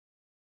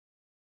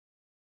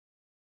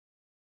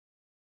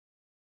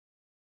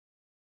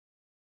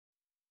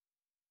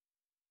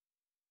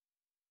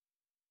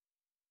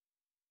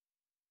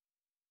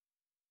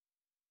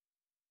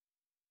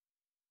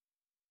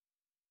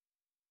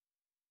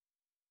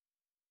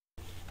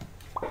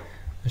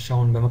እሺ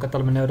አሁን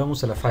በመቀጠል የምናየው ደግሞ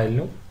ስለ ፋይል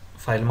ነው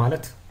ፋይል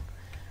ማለት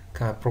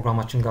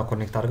ከፕሮግራማችን ጋር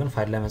ኮኔክት አድርገን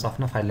ፋይል ላይ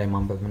መጻፍና ፋይል ላይ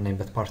ማንበብ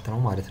የምናይበት ፓርት ነው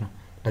ማለት ነው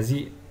ለዚህ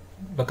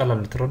በቀላሉ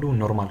እንድትረዱ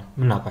ኖርማል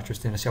ምናውቃቸው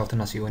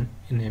ሲያውትና ሲኦን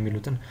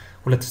የሚሉትን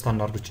ሁለት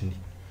ስታንዳርዶች እንዴ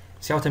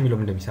ሲያውት የሚለው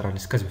ምን እንደሚሰራል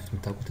እስከዚህ በፊት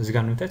የምታውቁት እዚህ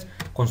ጋር ነው የምታዩት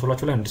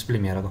ኮንሶላችሁ ላይ ዲስፕሌይ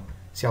የሚያደርገው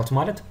ሲያውት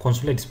ማለት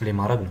ኮንሶል ላይ ዲስፕሌይ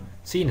ማድረግ ነው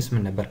ሲኢንስ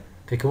ምን ነበር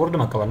ከኪቦርድ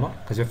መቀበል ነው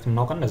ከዚህ በፊት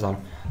የምናውቀው እንደዛ ነው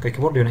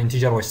ከኪቦርድ የሆነ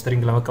ኢንቲጀር ወይ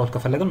ስትሪንግ ለመቀበል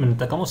ከፈለግን ምን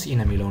እንጠቀመው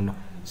ሲኢን የሚለው ነው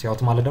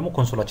ሲያውት ማለት ደግሞ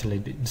ኮንሶላችን ላይ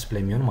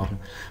ዲስፕሌይ የሚሆን ማለት ነው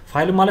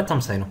ፋይል ማለት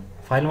ተመሳሳይ ነው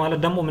ፋይል ማለት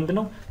ደግሞ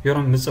ምንድነው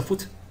የሆነ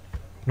የምጽፉት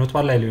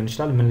ኖትፓድ ላይ ሊሆን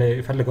ይችላል ምን ላይ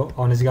ፈልገው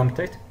አሁን እዚህ ጋር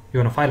የምታዩት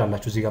የሆነ ፋይል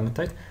አላችሁ እዚህ ጋር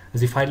የምታዩት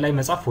እዚህ ፋይል ላይ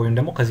መጻፍ ወይም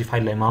ደግሞ ከዚህ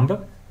ፋይል ላይ ማንበብ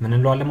ምን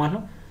እንለዋለን ማለት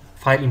ነው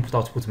ፋይል ኢንፑት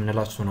አውትፑት ምን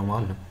እንላችሁ ነው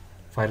ማለት ነው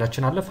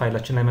ፋይላችን አለ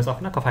ፋይላችን ላይ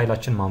መጻፍና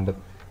ከፋይላችን ማንበብ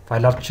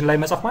ፋይላችን ላይ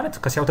መጻፍ ማለት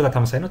ከሲያውት ጋር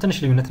ተመሳሳይ ነው ትንሽ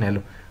ልዩነት ነው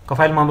ያለው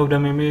ከፋይል ማንበብ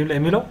ደግሞ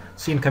የሚለው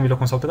ሲን ከሚለው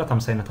ኮንሰፕት ጋር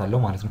ተመሳሳይነት አለው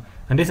ማለት ነው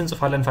እንዴት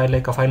እንጽፋለን ፋይል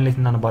ላይ ከፋይል ላይ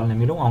እናነባለን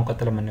የሚለው አሁን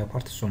ቀጥለን የምናየው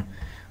ፓርት እሱ ነው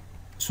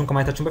እሱን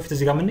ከማየታችን በፊት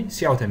እዚህ ጋር ምን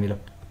ሲያውት የሚለው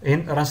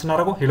ይሄን ራስ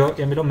እናደርገው ሄሎ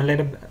የሚለው ምን ላይ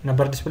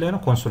ነበር ዲስፕሌይ ነው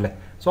ኮንሶል ላይ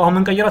አሁን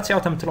ምን ቀየራት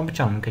ሲያውት የምትለው ብቻ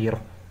ነው ምን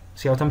ቀየረው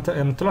ሲያውት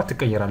የምትለው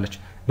ትቀየራለች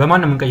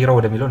በማን ምን ቀየረው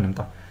ወደሚለው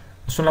እንምጣ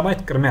እሱን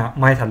ለማየት ቅድሚያ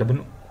ማየት አለብን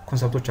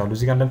ኮንሰፕቶች አሉ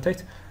እዚህ ጋር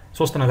እንደምታዩት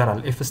ሶስት ነገር አለ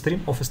ኤፍ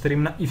ስትሪም ኦፍ ስትሪም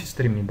እና ኢፍ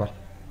ስትሪም ይባላል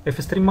ኤፍ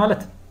ስትሪም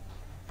ማለት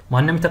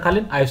ማንንም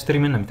ተካልን አይ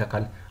ስትሪምን ነው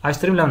የሚተካል አይ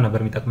ስትሪም ለምን ነበር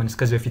የሚጠቅመን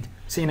እስከዚህ በፊት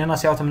ሲኢንና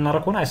ሲያውት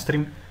የምናደርገው ከሆነ አይ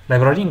ስትሪም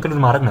ላይብራሪ ኢንክሉድ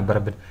ማድረግ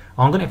ነበረብን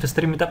አሁን ግን ኤፍ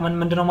ስትሪም የሚጠቅመን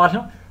ምንድነው ማለት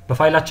ነው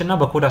በፋይላችንና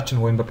በኮዳችን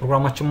ወይም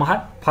በፕሮግራማችን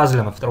መሃል ፓዝ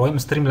ለመፍጠር ወይም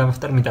ስትሪም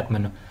ለመፍጠር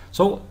የሚጠቅመን ነው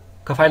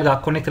ከፋይል ጋር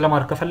ኮኔክት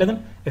ለማድረግ ከፈለግን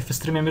ኤፍ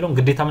ስትሪም የሚለውን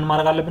ግዴታ ምን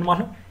ማድረግ አለብን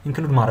ማለት ነው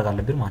ኢንክሉድ ማድረግ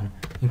አለብን ማለት ነው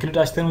ኢንክሉድ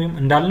አይ ስትሪም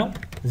እንዳልነው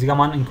እዚህ ጋር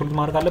ማን ኢንክሉድ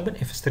ማድረግ አለብን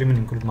ኤፍ ስትሪምን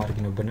ኢንክሉድ ማድረግ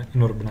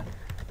ይኖርብናል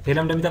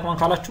ሌላም እንደሚጠቅመን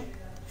ካላችሁ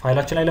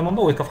ፋይላችን ላይ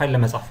ለማንበብ ወይ ከፋይል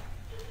ለመጻፍ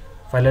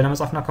ፋይል ላይ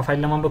ለመጻፍና ከፋይል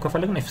ለማንበብ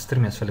ከፈለግን ኤፍ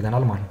ስትሪም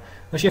ያስፈልገናል ማለት ነው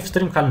እሺ ኤፍ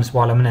ስትሪም ካልንስ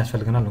በኋላ ምን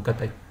ያስፈልገናል ነው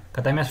ቀጣይ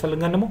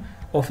የሚያስፈልገን ደግሞ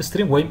ኦፍ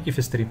ስትሪም ወይም ኢፍ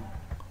ስትሪም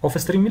ኦፍ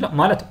ስትሪም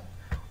ማለት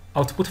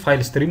አውትፑት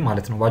ፋይል ስትሪም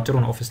ማለት ነው ባጭሩ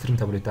ነው ኦፍ ስትሪም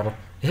ተብሎ ይጠራል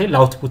ይሄ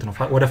ለአውትፑት ነው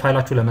ወደ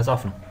ፋይላችሁ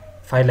ለመጻፍ ነው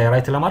ፋይል ላይ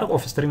ራይት ለማድረግ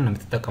ኦፍ ስትሪም ነው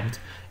የምትጠቀሙት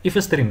ኢፍ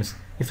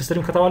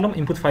ስትሪም ከተባለም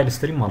ኢንፑት ፋይል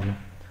ስትሪም ማለት ነው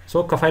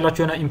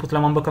ከፋይላችሁ የሆነ ኢንፑት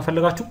ለማንበብ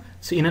ከፈለጋችሁ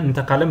ሲኢንን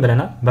እንተካለን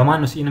ብለናል በማን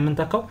ነው ሲኢን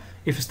የምንተካው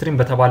ኢፍ ስትሪም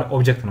በተባለ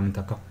ኦብጀክት ነው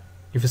የምንተካው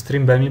ኢፍ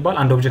ስትሪም በሚባል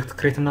አንድ ኦብጀክት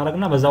ክሬት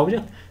እናደርግና በዛ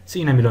ኦብጀክት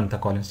ሲኢን የሚለውን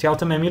እንተካዋለን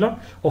ሲያውትም የሚለውን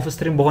ኦፍ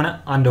ስትሪም በሆነ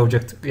አንድ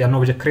ኦብጀክት ያን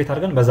ኦብጀክት ክሬት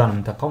አድርገን በዛ ነው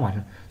የምንተካው ማለት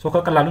ነው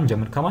ከቀላሉ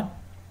እንጀምር ከማን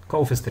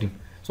ከኦፍ ስትሪም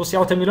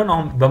ሲያውት የሚለውን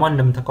አሁን በማን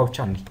እንደምንተካው ብቻ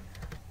እንዴ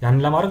ያን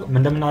ለማድረግ ምን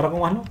እንደምናደርገው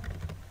ማለት ነው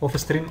ኦፍ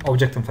ስትሪም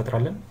ኦብጀክት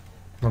እንፈጥራለን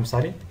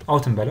ለምሳሌ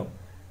አውትን በለው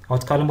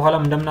አውት ካልን በኋላ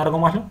ምን እንደምናደርገው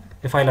ማለት ነው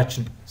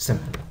የፋይላችን ስም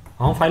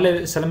አሁን ፋይል ላይ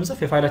ስለምንጽፍ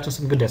የፋይላችን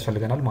ስም ግድ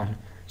ያስፈልገናል ማለት ነው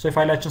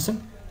የፋይላችን ስም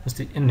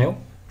እስቲ እንየው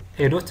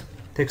ኤዶት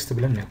ቴክስት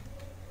ብለን ነው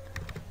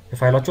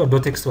የፋይላችሁ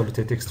ዶት ቴክስት ወሉት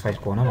ቴክስት ፋይል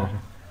ከሆነ ማለት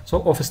ነው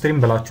ኦፍ ስትሪም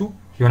ብላችሁ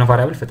የሆነ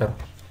ቫሪያብል ፍጠሩ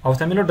አውት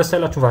የሚለው ደስ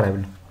ያላችሁ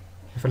ቫሪያብል ነው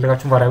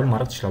የፈለጋችሁን ቫሪያብል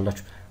ማድረግ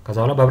ትችላላችሁ ከዛ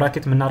በኋላ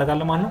በብራኬት ምን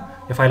እናደርጋለን ማለት ነው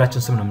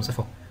የፋይላችን ስም ነው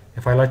የምንጽፈው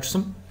የፋይላችሁ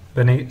ስም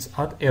በኔ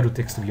ሰዓት ኤዶት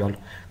ቴክስት ብያለሁ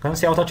ከዛ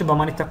ሲያውታችን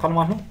በማን ይተካል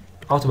ማለት ነው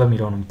አውት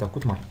በሚለው ነው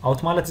የምትተኩት ማለት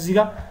አውት ማለት እዚህ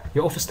ጋር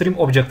የኦፍ ስትሪም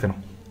ኦብጀክት ነው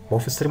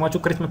በኦፍ ስትሪማችሁ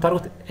ክሬት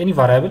የምታደርጉት ኤኒ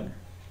ቫሪያብል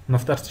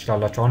መፍጠር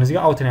ትችላላችሁ አሁን እዚህ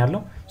ጋር አውት ነው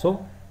ያለው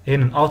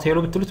ይሄንን አውት ሄሎ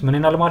ብትሉት ምን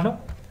ይናል ማለት ነው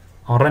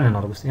አሁን ረን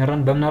እናደርገው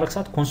ረን በምናደርግ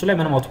ሰዓት ኮንሶል ላይ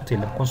ምንም አውትፑት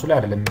የለም ኮንሶል ላይ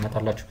አይደለም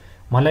የሚመጣላችሁ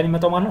ማን ላይ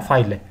የሚመጣው ማለት ነው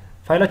ፋይል ላይ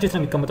ፋይላችሁ የት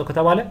ነው የሚቀመጠው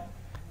ከተባለ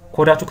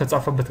ኮዳችሁ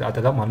ከተጻፈበት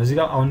አጠገብ ማለት እዚህ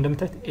ጋር አሁን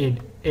እንደምታዩት ኤ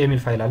የሚል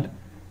ፋይል አለ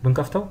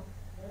ብንከፍተው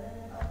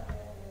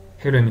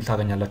ሄሎ የሚል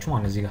ታገኛላችሁ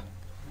ማለት እዚህ ጋር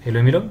ሄሎ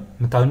የሚለው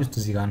የምታገኙት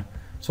እዚህ ጋር ነው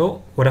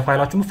ወደ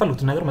ፋይላችሁ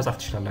የምትፈልጉት ነገር መጻፍ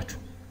ትችላላችሁ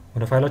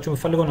ወደ ፋይላችሁ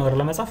የምትፈልገው ነገር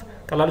ለመጻፍ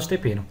ቀላሉ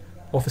ስቴፕ ይሄ ነው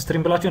ኦፍ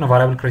ስትሪም ብላችሁ የሆነ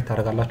ቫሪያብል ክሬት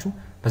ታደርጋላችሁ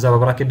በዛ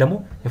በብራኬት ደግሞ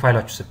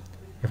የፋይላችሁ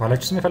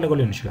ስም የፈለገው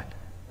ሊሆን ይችላል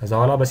ከዛ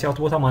በኋላ በሲያውት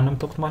ቦታ ማን ነው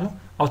የምትተኩት ማለት ነው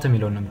አውት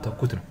የሚለውን ነው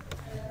የምትተኩት ነው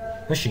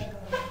እሺ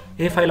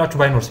ይሄ ፋይላችሁ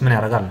ባይኖርስ ምን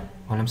ያደርጋል ነው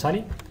አሁን ለምሳሌ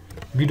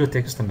ቪዲዮ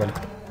ቴክስት እንበል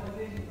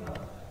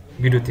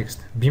ቪዲዮ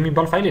ቴክስት ቢ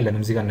የሚባል ፋይል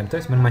የለንም እዚህ ጋር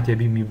እንደምታዩት ምን ማለት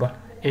የቢ የሚባል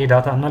ኤ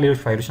ዳታ እና ሌሎች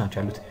ፋይሎች ናቸው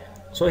ያሉት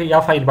ያ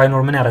ፋይል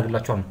ባይኖር ምን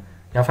ያደርግላችኋል ነው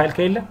ያ ፋይል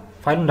ከሌለ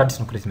ፋይሉን እንደ አዲስ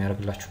ነው ክሬት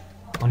የሚያደርግላችሁ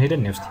አሁን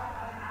ሄደን ነው እስቲ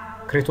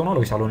ክሬት ሆኗል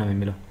ወይስ አልሆነም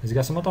የሚለው እዚህ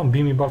ጋር ስመጣው ቢ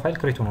የሚባል ፋይል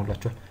ክሬት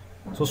ሆኖላችኋል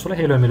እሱ ላይ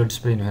ሄሎ የሚለው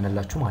ዲስፕሌይ ነው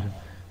የሆነላችሁ ማለት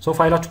ነው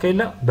ፋይላችሁ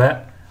ከሌለ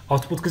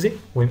በአውትፑት ጊዜ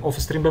ወይም ኦፍ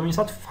ስትሪም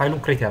በሚንሳት ፋይሉን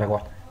ክሬት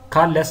ያደርጋል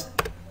ካለስ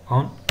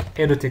አሁን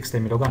ኤዶ ቴክስት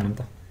የሚለው ጋር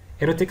እንምጣ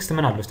ኤዶ ቴክስት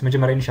ምን አለው እስቲ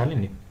መጀመሪያ ኢኒሻል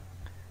እንዴ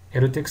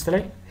ኤዶ ቴክስት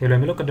ላይ ሄሎ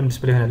የሚለው ቀደም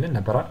ዲስፕሌይ ሆነልን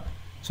ነበርአ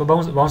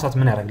በአሁን ሰዓት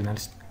ምን ያደርግልናል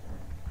እስቲ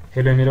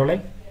ሄሎ የሚለው ላይ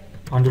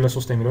 1 2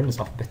 3 የሚለውን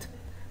እንጻፍበት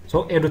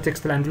ኤዶ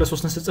ቴክስት ላይ 1 2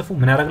 3 እንጽፉ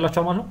ምን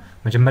ያደርግላችሁ ማለት ነው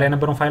መጀመሪያ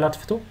የነበረውን ፋይል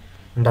አጥፍቶ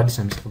እንደ አዲስ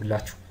ነው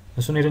የሚጽፍላችሁ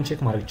እሱን ሄደን ቼክ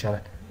ማድረግ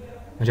ይቻላል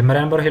መጀመሪያ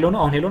የነበረው ሄሎ ነው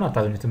አሁን ሄሎን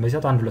አታገኙትም በዚህ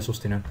ሰዓት 1 2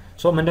 3 ነው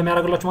ምን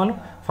እንደሚያደርግላችሁ ማለት ነው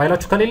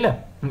ፋይላችሁ ከሌለ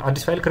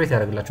አዲስ ፋይል ክሬት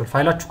ያደርግላችኋል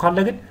ፋይላችሁ ካለ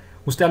ግን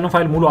ውስጥ ያለውን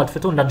ፋይል ሙሉ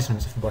አጥፍቶ እንደ አዲስ ነው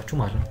የሚጽፍባችሁ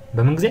ማለት ነው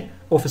በምን ጊዜ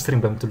ኦፍ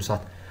ስትሪም በምትሉ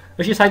ሰዓት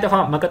እሺ ሳይጠፋ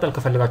መቀጠል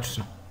ከፈለጋችሁስ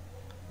ነው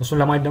እሱን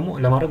ለማየት ደግሞ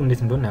ለማድረግ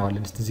እንዴት እንደሆነ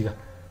እናያለን እስቲ እዚህ ጋር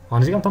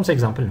አሁን እዚህ ጋር ተምሳሌ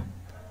ኤግዛምፕል ነው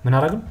ምን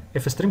አደረግን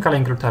ኤፍ ስትሪም ካላይ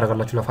ኢንክሉድ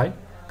ታደርጋላችሁ ለፋይል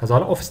ከዛ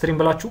በኋላ ኦፍ ስትሪም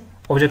ብላችሁ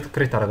ኦብጀክት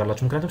ክሬት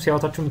ታደርጋላችሁ ምክንያቱም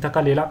ሲያውታችሁ የሚተካ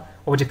ሌላ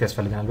ኦብጀክት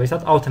ያስፈልገናል በዚህ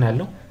ሰዓት አውት ነው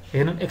ያለው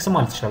ይሄንን ኤክስ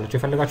ማለት ትችላላችሁ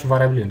የፈለጋችሁ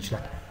ቫሪያብል ሊሆን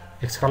ይችላል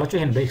ኤክስ ካላችሁ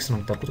ይሄን በኤክስ ነው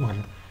የምትተኩት ማለት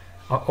ነው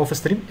ኦፍ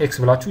ስትሪም ኤክስ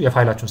ብላችሁ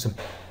የፋይላችሁን ስም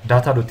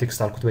data.txt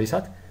አልኩት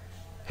በይሳት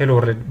ሄሎ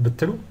ወርልድ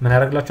ብትሉ ምን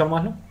ያደርግላችኋል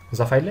ማለት ነው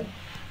እዛ ፋይል ላይ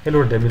ሄሎ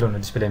ወርልድ የሚለውን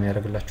ዲስፕሌይ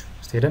የሚያደርግላችሁ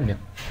ሄደን ነው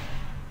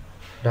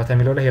ዳታ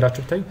የሚለው ላይ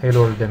ሄዳችሁ ብታዩ ሄሎ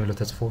ወርልድ የሚለው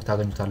ተጽፎ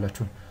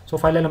ታገኙታላችሁ ሶ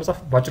ፋይል ላይ ለመጻፍ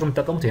ባጭሩ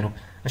የምትጠቀሙት ይሄ ነው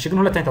እሺ ግን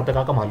ሁለት አይነት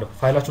አጠቃቀም አለው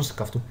ፋይላችሁን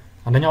ስከፍቱ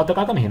አንደኛው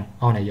አጠቃቀም ይሄ ነው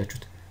አሁን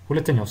ያያችሁት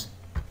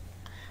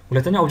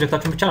ሁለተኛው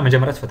ኦብጀክታችሁን ብቻ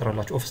መጀመሪያ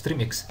ትፈጥራላችሁ ኦፍ ስትሪም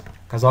ኤክስ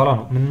ከዛ በኋላ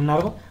ነው ምን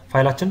እናደርገው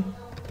ፋይላችን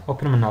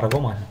ኦፕን የምናደርገው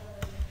ማለት ነው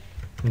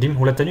እንዲም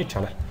ሁለተኛው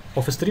ይቻላል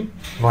ኦፍ ስትሪም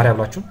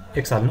ቫሪያብላችሁን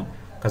ኤክስ አልነው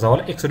ከዛ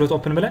በኋላ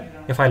x.open ብለን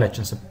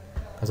የፋይላችን ስም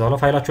ከዛ በኋላ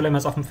ፋይላችሁ ላይ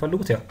መጻፍ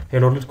የምትፈልጉት ያው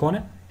ሄሎ ወርልድ ከሆነ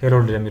ሄሎ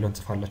ወርልድ የሚለውን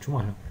ጽፋላችሁ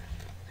ማለት ነው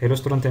ሄሎ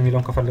ስቱደንት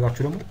የሚለውን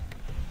ከፈልጋችሁ ደግሞ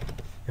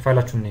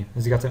የፋይላችሁን ኔም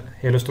እዚህ ጋር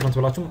ሄሎ ስቱደንት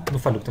ብላችሁ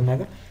የምትፈልጉትን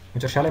ነገር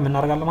መጨረሻ ላይ ምን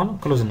እናደርጋለን ማለት ነው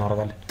ክሎዝ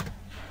እናደርጋለን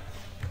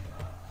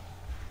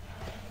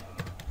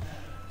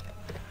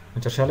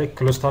መጨረሻ ላይ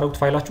ክሎዝ ታደርጉት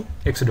ፋይላችሁ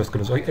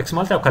x.close x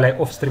ማለት ያው ከላይ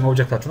ኦፍ ስትሪም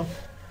ኦብጀክታችሁ ነው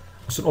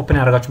እሱን ኦፕን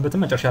ያደርጋችሁበትን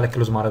መጨረሻ ላይ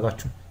ክሎዝ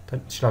ማድረጋችሁ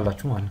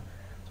ትችላላችሁ ማለት ነው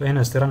ሶ ይሄን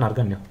ስተረን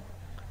አድርገን ነው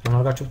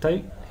ለማድረጋችሁ ብታይ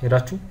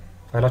ሄዳችሁ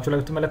ፋይላችሁ ላይ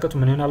ብትመለከቱ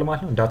ምን ይሆናል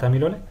ማለት ነው ዳታ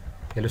የሚለው ላይ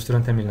ሄሎ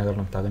ስቱደንት የሚል ነገር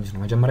ነው የምታገኙት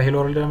ነው መጀመሪያ ሄሎ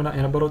ወርልድ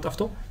የነበረው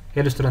ጠፍቶ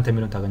ሄሎ ስቱደንት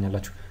የሚለውን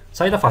ታገኛላችሁ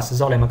ሳይጠፋስ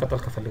እዛው ላይ መቀጠል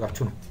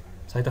ከፈልጋችሁ ነው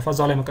ሳይጠፋ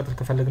እዛው ላይ መቀጠል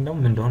ከፈልግን ደግሞ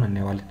ምን እንደሆነ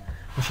እናየዋለን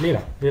እሺ ሌላ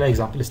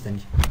ኤግዛምፕል እስቲ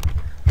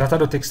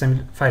data.txt የሚል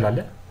ፋይል አለ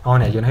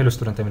አሁን ያየነው ሄሎ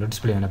ስቱደንት የሚለው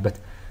ዲስፕሌይ የሆነበት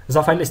እዛ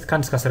ፋይል ላይ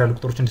ከአንድ እስከ 10 ያሉ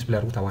ቁጥሮችን ዲስፕሌይ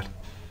አድርጉ ተባለ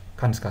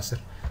ከአንድ እስከ 10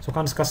 ሶ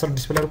ከአንድ እስከ 10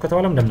 ዲስፕሌይ አድርጉ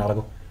ከተባለ ምን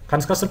እንደምናደርገው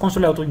ከአንድ እስከ 10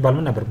 ኮንሶል ላይ አውጡ ይባል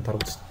ምን ነበር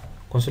የምታደርጉት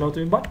ኮንሶል አውጡ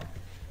ይባል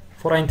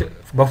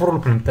በፎር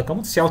ሉፕ ነው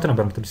የምትጠቀሙት ሲያውት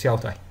ነበር የምትሉ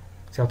ሲያውት አይ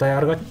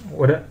አድርጋችሁ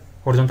ወደ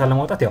ሆሪዞንታል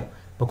ለማውጣት ያው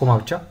በኮማ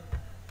ብቻ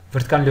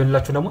ቨርቲካል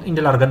ሊሆንላችሁ ደግሞ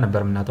ኢንድል አድርገን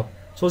ነበር የምናጠው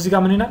ሶ እዚህ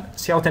ጋር ምን ይላል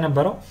ሲያውት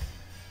የነበረው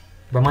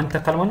በማን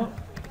ተካል ማለት ነው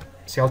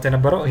ሲያውት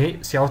የነበረው ይሄ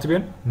ሲያውት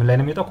ቢሆን ምን ላይ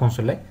ነው የሚወጣው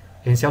ኮንሶል ላይ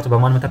ይሄን ሲያውት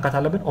በማን መተካት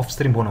አለብን ኦፍ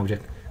ስትሪም በሆነ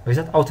ኦብጀክት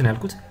በይዘት አውት ነው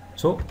ያልኩት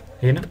ሶ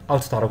ይሄንን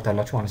አውት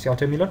ታረጉታላችሁ ማለት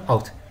ሲያውት የሚለውን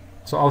አውት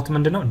ሶ አውት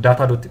ምንድነው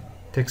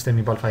data.txt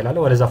የሚባል ፋይል አለ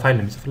ወደዛ ፋይል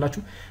ነው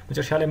የሚጽፍላችሁ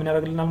መጨረሻ ላይ ምን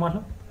ያደርግልናል ማለት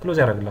ነው ክሎዝ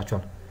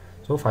ያደርግላችኋል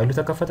ሶ ፋይሉ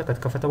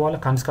ከተከፈተ በኋላ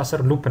ከአንድ እስከ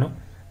 10 ሉፕ ነው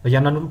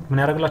በእያንዳንዱ ሉፕ ምን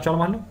ያደርግላችኋል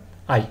ማለት ነው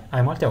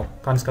አይ ማለት ያው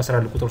ከአንድ እስከ 10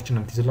 ያሉ ቁጥሮችን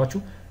ነው የምትይዝላችሁ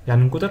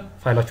ያንን ቁጥር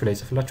ፋይላችሁ ላይ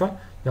ይጽፍላችኋል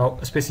ያው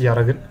ስፔስ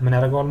እያደረግን ምን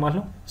ያደርገዋል ማለት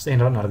ነው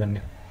ስቴን ረን አድርገን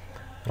ነው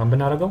ራን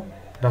ብናደርገው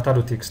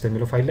data.txt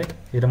የሚለው ፋይል ላይ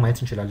ሄደን ማየት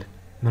እንችላለን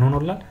ምን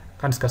ሆኖልናል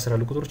ከአንድ እስከ 10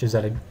 ያሉ ቁጥሮች እዛ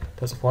ላይ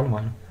ተጽፈዋል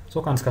ማለት ነው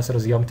ሶ ከአንድ እስከ 10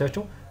 እዚህ ጋር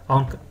የምታያቸው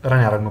አሁን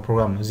ረን ያደረግነው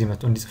ፕሮግራም ነው እዚህ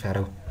መጥቶ እንዲጽፍ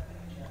ያደርገው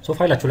ሶ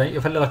ፋይላችሁ ላይ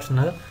የፈለጋችሁትን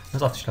ነገር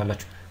መጻፍ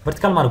ትችላላችሁ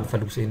ቨርቲካል ማድረግ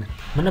ፈልጉ ሲይነ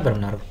ምን ነበር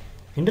የምናደርገው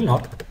ኢንድል ነው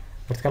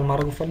ቨርቲካል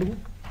ማድረግ ፈልጉ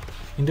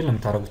ኢንድል ነው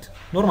የምታደርጉት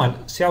ኖርማል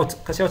ሲያውት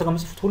ከሲያውት ጋር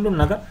መጽፉት ሁሉም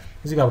ነገር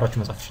እዚህ ጋር አብራችሁ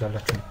መጻፍ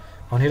ትችላላችሁ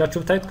አሁን ሄዳችሁ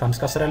ብታዩት ከአንድ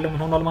እስከ 10 ያለው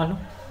ምን ሆኗል ማለት ነው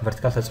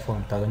ቨርቲካል ተጽፎ ነው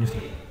የምታገኙት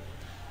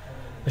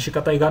እሺ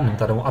ቀጣይ ጋር ነው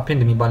ደግሞ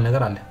አፔንድ የሚባል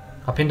ነገር አለ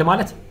አፔንድ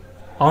ማለት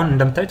አሁን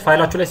እንደምታዩት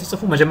ፋይላችሁ ላይ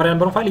ሲጽፉ መጀመሪያ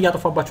የነበረው ፋይል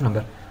እያጠፋባችሁ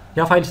ነበር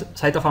ያ ፋይል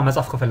ሳይጠፋ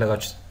መጻፍ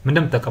ከፈለጋችሁ ምን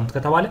እንደምትጠቀሙት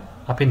ከተባለ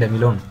አፔንድ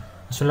የሚለው ነው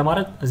እሱን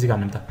ለማድረግ እዚህ ጋር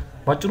እንምጣ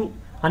ባጭሩ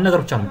አንድ ነገር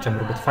ብቻ ነው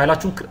የምትጨምሩበት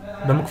ፋይላችሁን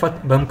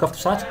በመክፈቱ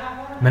ሰዓት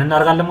ምን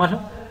እናደርጋለን ማለት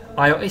ነው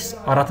iOS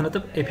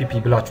 4.app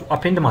ብላችሁ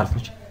አፔንድ ማለት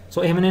ነው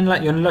ሶ ይሄ ምን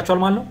ይሆንላችኋል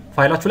ማለት ነው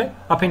ፋይላችሁ ላይ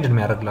አፔንድ ነው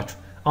የሚያደርግላችሁ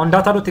አሁን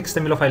data.txt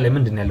የሚለው ፋይል ላይ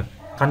ምንድነው ያለው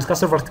ከአንድ እስከ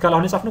 10 ቨርቲካል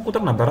አሁን የጻፍነው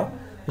ቁጥር ነበር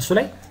እሱ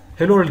ላይ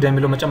ሄሎ ወርልድ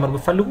የሚለው መጨመር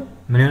ብትፈልጉ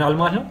ምን ይሆናል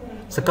ማለት ነው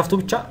ስከፍቱ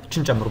ብቻ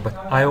እቺን ጨምሩበት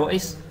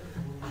iOS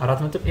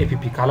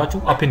 4.app ካላችሁ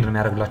አፔንድ ነው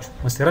የሚያደርግላችሁ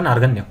መስረን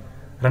አድርገን ነው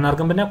ረን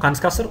አድርገን ብናየው ከአንድ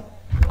እስከ 10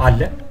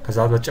 አለ ከዛ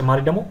በተጨማሪ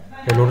ደግሞ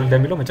ሄሎ ወርልድ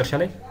የሚለው መጨረሻ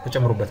ላይ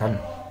ተጨምሩበታል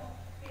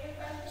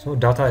ሶ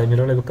ዳታ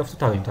የሚለው ላይ በከፍቱ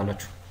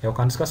ታገኙታላችሁ ያው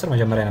ከአንድ እስከ 10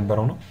 መጀመሪያ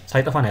የነበረው ነው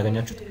ሳይጠፋ ነው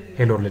ያገኛችሁት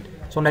ሄሎ ወርልድ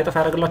ሶ እንዳይጠፋ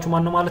ያደርግላችሁ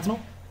ማን ነው ማለት ነው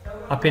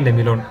አፔንድ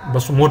የሚለው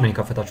በሱ ሞድ ነው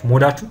የከፈታችሁ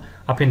ሞዳችሁ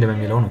አፔንድ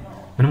በሚለው ነው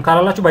ምንም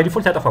ካላላችሁ ባይ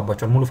ዲፎልት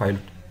ያጠፋባችኋል ሙሉ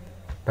ፋይሉን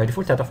ባይ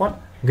ዲፎልት ያጠፋል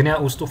ግን ያ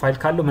ውስጡ ፋይል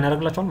ካለው ምን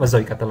ያደርግላችኋል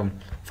በዛው ይቀጥላል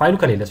ፋይሉ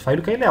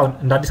ከሌለ ያው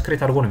እንደ አዲስ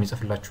ክሬት አድርጎ ነው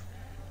የሚጽፍላችሁ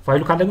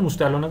ፋይሉ ካለ ግን ውስጡ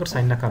ያለው ነገር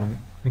ሳይነካ ነው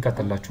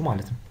የሚቀጥላችሁ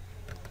ማለት ነው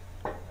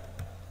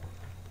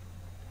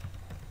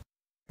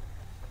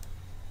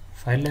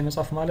ፋይል ላይ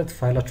መጻፍ ማለት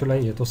ፋይላችሁ ላይ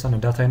የተወሰነ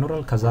ዳታ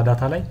ይኖራል ከዛ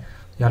ዳታ ላይ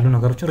ያሉ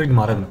ነገሮችን ሪድ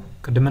ማድረግ ነው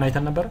ቅድም ምን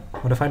አይተን ነበር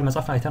ወደ ፋይል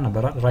መጻፍ አይተን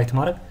ነበር ራይት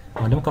ማድረግ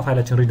አሁን ደግሞ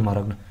ከፋይላችን ሪድ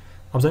ማድረግ ነው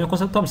አብዛኛው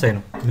ኮንሰፕቱ ተመሳሳይ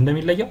ነው ምን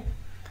እንደሚለየው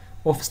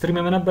ኦፍ ስትሪም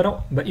የነበረው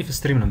በኢፍ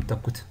ስትሪም ነው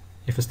የምትተኩት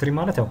ኢፍ ስትሪም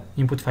ማለት ያው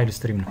ኢንፑት ፋይል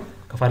ስትሪም ነው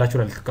ከፋይላችሁ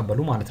ላይ ልትቀበሉ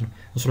ማለት ነው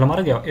እሱ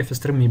ለማድረግ ያው ኢፍ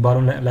ስትሪም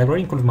የሚባለው ላይብራሪ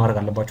ኢንክሉድ ማድረግ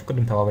አለባችሁ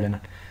ቅድም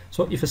ተባብለናል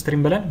ሶ ኢፍ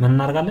ስትሪም ብለን ምን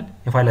እናደርጋለን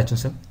የፋይላችን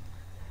ስም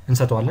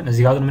እንሰጠዋለን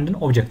እዚህ ጋር ግን ምንድነው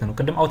ኦብጀክት ነው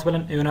ቅድም አውት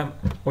ብለን የሆነ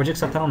ኦብጀክት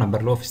ሰጥተነው ነበር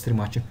ለኦፍ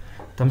ስትሪማችን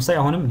ተመሳሳይ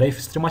አሁንም ለኢፍ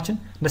ስትሪማችን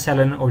ደስ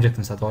ያለንን ኦብጀክት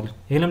እንሰጠዋለን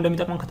ይሄ ለምን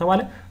እንደሚጠቅመን ከተባለ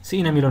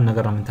ሲኢን የሚለውን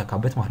ነገር ነው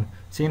የምንተካበት ማለት ነው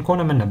ሲኢን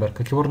ከሆነ ምን ነበር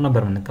ከኪቦርድ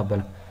ነበር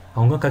የምንቀበለው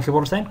አሁን ግን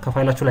ከኪቦርድ ሳይን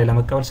ከፋይላችሁ ላይ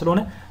ለመቀበል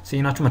ስለሆነ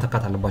ሲኢናችሁ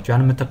መተካት አለባችሁ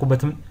ያን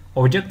የምትተኩበትም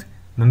ኦብጀክት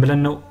ምን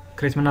ብለን ነው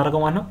ክሬት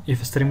የምናደርገው ማለት ነው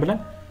ኢፍ ስትሪም ብለን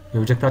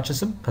የኦብጀክታችን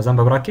ስም ከዛም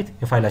በብራኬት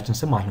የፋይላችን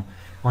ስም ማለት ነው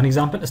አሁን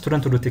ኤግዛምፕል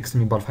student.txt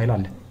የሚባል ፋይል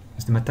አለ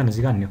እስቲ መተን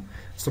እዚህ ጋር ነው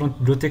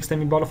student.txt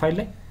የሚባለው ፋይል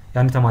ላይ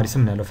ያን ተማሪ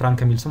ስም ነው ያለው ፍራንክ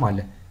የሚል ስም አለ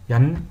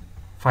ያንን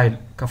ፋይል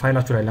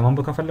ከፋይላችሁ ላይ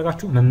ለማንበብ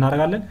ከፈለጋችሁ ምን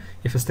እናደርጋለን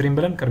ኢፍ ስትሪም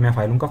ብለን ቅድሚያ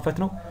ፋይሉን ከፈት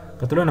ነው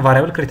ቀጥሎ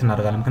ቫሪያብል ክሬት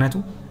እናደርጋለን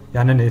ምክንያቱም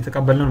ያንን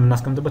የተቀበልነውን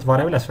የምናስቀምጥበት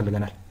ቫሪያብል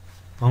ያስፈልገናል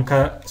አሁን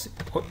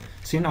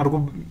ከሲን አድርጉ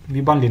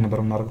ቢባል እንዴት ነበር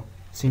የምናደርገው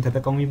ሲን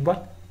ተጠቀሙ ይባል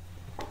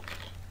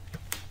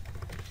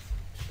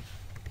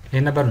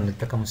ይሄን ነበር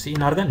እንጠቀሙ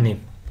ሲን አርገን ኔም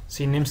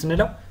ሲን ኔም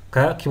ስንለው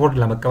ከኪቦርድ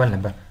ለመቀበል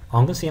ነበር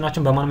አሁን ግን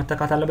ሲናችን በማን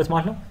መተካት አለበት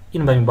ማለት ነው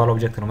ኢን በሚባለው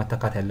ኦብጀክት ነው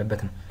መተካት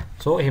ያለበት ነው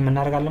ሶ ይሄ ምን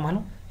እናደርጋለን ማለት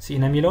ነው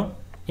ሲን የሚለውን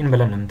ኢን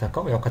ብለን ነው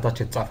የምንተካው ያው ከታች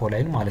የተጻፈው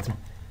ላይን ማለት ነው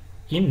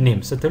ኢን ኔም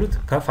ስትሉት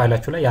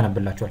ከፋይላችሁ ላይ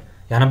ያነብላችኋል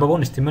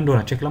ያነበበውን እስቲ ምን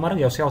እንደሆነ ቼክ ለማድረግ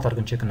ያው ሲያውት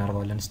አድርገን ቼክ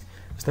እናደርጋለን እስቲ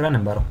ስተራን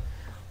እንበረው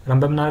ረን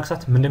በምናደርግ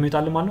ሰዓት ምን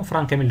እንደሚወጣልን ማለት ነው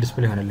ፍራንክ የሚል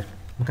ዲስፕሌይ ይሆናል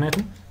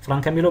ምክንያቱም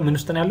ፍራንክ የሚለው ምን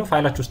ውስጥ ነው ያለው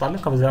ፋይላችሁ ውስጥ አለ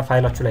ከዛ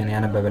ፋይላችሁ ላይ ነው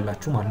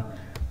ያነበበላችሁ ማለት ነው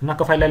እና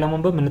ከፋይል ላይ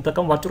ለማንበብ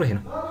የምንጠቀመው ባጭሩ ይሄ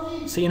ነው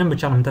ሲንም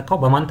ብቻ ነው የምንተካው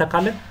በማን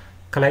ተካለን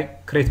ከላይ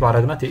ክሬት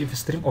ባረግናት የኢፍ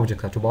ስትሪም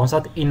ኦብጀክታችሁ በአሁን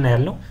ሰዓት ኢን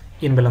ያለው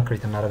ኢን ብለን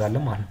ክሬት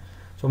እናደርጋለን ማለት ነው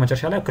ሶ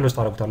መጨረሻ ላይ ክሎዝ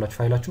ታደርጉታላችሁ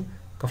ፋይላችሁ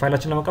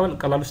ከፋይላችን ለመቀበል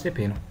ቀላሉ ስቴፕ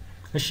ይሄ ነው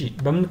እሺ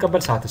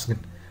በምንቀበል ሰዓትስ ግን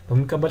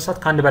በምንቀበል ሰዓት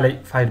ከአንድ በላይ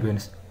ፋይል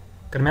ቢሆንስ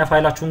ቅድሚያ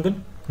ፋይላችሁን ግን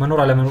መኖር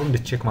አለመኖሩን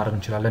እንድትቼክ ማድረግ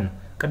እንችላለን ነው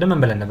ቀደም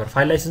ብለን ነበር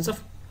ፋይል ላይ ስንጽፍ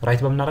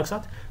ራይት በምናደርግ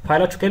ሰዓት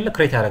ፋይላችሁ ከሌለ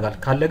ክሬት ያደርጋል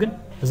ካለ ግን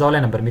እዛው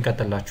ላይ ነበር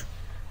የሚቀጥላችሁ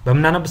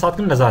በመናነብ ሰዓት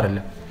ግን እንደዛ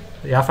አይደለም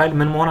ያ ፋይል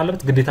ምን መሆን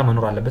አለበት ግዴታ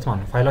መኖር አለበት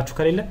ማለት ነው ፋይላችሁ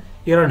ከሌለ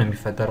ኤረር ነው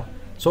የሚፈጠረው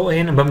ሶ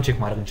ይሄንን በምን ቼክ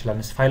ማድረግ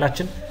እንችላለን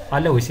ፋይላችን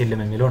አለ ወይስ የለም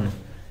የሚለው ነው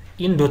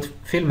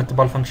in.fail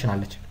የምትባል ፈንክሽን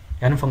አለች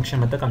ያንን ፈንክሽን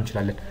መጠቀም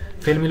እንችላለን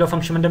fail የሚለው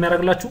ፈንክሽን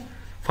እንደሚያደርግላችሁ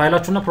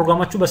ፋይላችሁና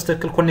ፕሮግራማችሁ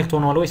በስትክክል ኮኔክት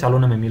ሆነዋል ወይስ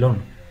አልሆነም የሚለው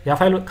ነው ያ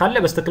ፋይል ካለ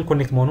በስትክክል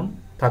ኮኔክት መሆኑን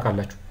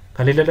ታውቃላችሁ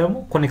ከሌለ ደግሞ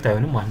ኮኔክት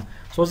አይሆንም ማለት ነው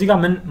ሶ እዚህ ጋር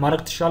ምን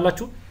ማድረግ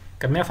ትችላላችሁ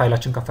ቅድሚያ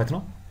ፋይላችን ከፈት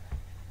ነው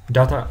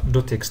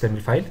data.txt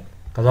የሚል ፋይል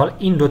ከዛ በኋላ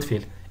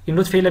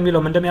in.fail የሚለው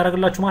ምን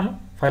እንደሚያደርግላችሁ ማለት ነው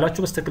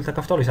ፋይላችሁ በስትክክል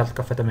ተከፍቷል ወይስ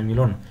አልተከፈተም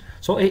የሚለው ነው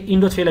ሶ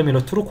in.fail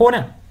የሚለው ትሩ ከሆነ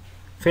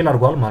ፌል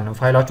አድርጓል ማለት ነው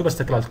ፋይላችሁ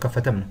በስትክክል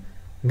አልተከፈተም ነው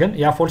ግን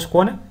ያ ፎልስ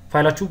ከሆነ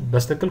ፋይላችሁ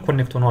በስትክክል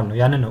ኮኔክት ሆኗል ነው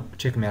ያንን ነው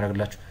ቼክ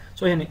የሚያደርግላችሁ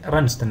ሶ ይሄን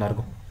ረን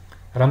ስትናርገው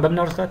ረን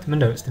በምናደርግ ሰዓት ምን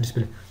ነው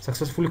ዲስፕሌይ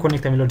ሰክሰስፉሊ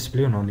ኮኔክት የሚለው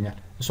ዲስፕሌይ ሆኖልኛል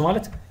እሱ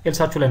ማለት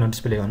ኤልሳችሁ ላይ ነው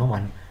ዲስፕሌይ ሆኖ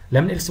ማለት ነው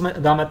ለምን ኤልስ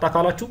ጋር መጣ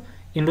ካላችሁ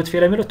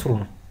in.fail የሚለው ትሩ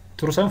ነው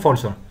ትሩ ሳይሆን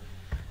ፎልስ ነው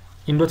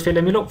in.fail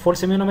የሚለው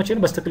ፎልስ የሚሆነው መቼ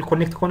ነው በስትክክል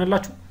ኮኔክት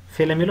ከሆነላችሁ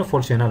ፌል የሚለው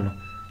ፎልስ ይሆናል ነው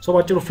ሶ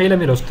ባጭሩ ፌል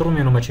የሚለው ትሩ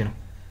የሚሆነው መቼ ነው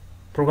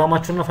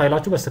ፕሮግራማችሁና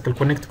ፋይላችሁ በስትክክል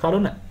ኮኔክት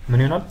ካልሆነ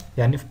ምን ይሆናል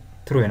ያኔ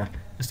ትሩ ይሆናል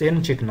እስቲ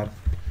ይሄንን ቼክ እናድርግ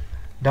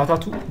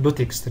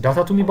data2.txt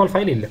data2 የሚባል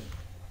ፋይል የለም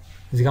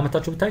እዚህ ጋር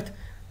መጣችሁ ብታዩት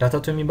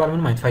data2 የሚባል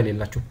ምንም አይነት ፋይል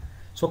የላችሁ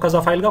ሶ ከዛ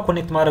ፋይል ጋር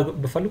ኮኔክት ማድረግ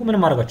በፈልጉ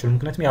ምንም ማድረጋችሁ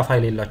ምክንያቱም ያ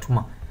ፋይል የላችሁማ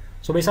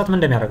ሶ በይሳት ምን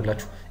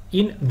እንደሚያደርግላችሁ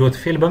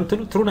in.fail በምትሉ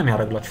ትሩ ነው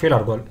የሚያደርግላችሁ ፌል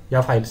አድርጓል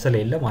ያ ፋይል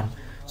ስለሌለ ማለት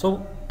ሶ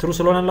ትሩ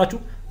ስለሆነላችሁ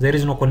there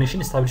is no connection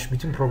established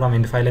between program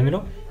and file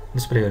የሚለው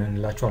ዲስፕሌይ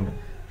ይሆንላችኋል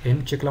ይሄን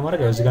ቼክ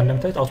ለማድረግ ያው እዚህ ጋር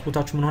እንደምታዩት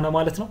አውትፑታችሁ ምን ሆነ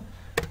ማለት ነው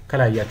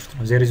ከላይ ያያችሁት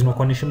ነው there is no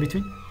connection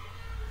between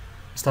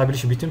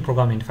established between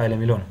program and file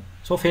የሚለው ነው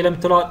ሶ ፌል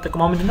የምትለው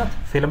ጥቅሟ ምንድነው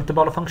ፌል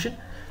የምትባለው ፈንክሽን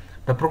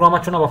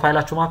በፕሮግራማችሁና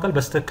በፋይላችሁ መካከል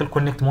በስትክክል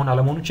ኮኔክት መሆን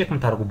አለመሆኑን ቼክ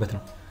የምታደርጉበት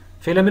ነው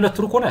ፌል የሚለው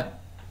ትሩ ከሆነ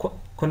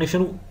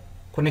ኮኔክሽኑ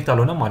ኮኔክት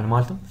አልሆነም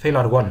ማለት ነው ፌል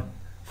አድርጓል ነው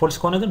ፎልስ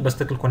ከሆነ ግን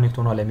በስትክክል ኮኔክት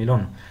ሆኗል የሚለው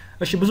ነው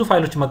እሺ ብዙ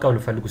ፋይሎችን መቀበል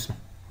ፈልጉስ ነው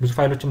ብዙ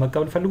ፋይሎችን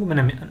መቀበል ፈልጉ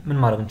ምን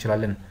ማድረግ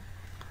እንችላለን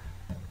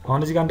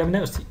አሁን እዚህ ጋር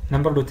እንደምናየው እስቲ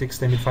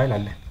number.txt የሚል ፋይል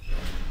አለ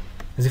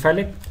እዚህ ፋይል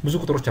ላይ ብዙ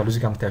ቁጥሮች አሉ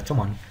እዚህ ጋር የምታያቸው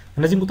ማለት ነው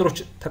እነዚህን ቁጥሮች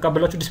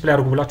ተቀበላችሁ ዲስፕሌይ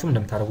አድርጉ ብላችሁ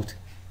እንደምታደርጉት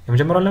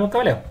የመጀመሪያውን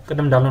ለመቀበል ያው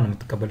ቅድም እንዳልነው ነው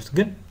የምትቀበሉት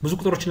ግን ብዙ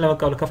ቁጥሮችን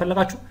ለመቀበል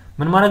ከፈለጋችሁ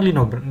ምን ማድረግ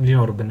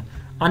ሊኖርብን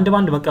አንድ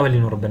ባንድ መቀበል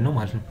ሊኖርብን ነው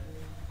ማለት ነው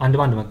አንድ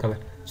ባንድ መቀበል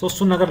ሶ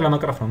እሱን ነገር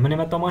ለመቅረፍ ነው ምን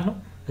የመጣው ማለት ነው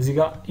እዚህ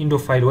ጋር ኢንዶ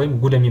ፋይል ወይም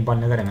ጉድ የሚባል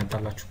ነገር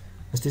ያመጣላችሁ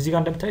እስቲ እዚህ ጋር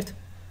እንደምታዩት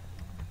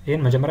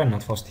ይሄን መጀመሪያ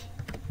እናጥፋው እስቲ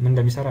ምን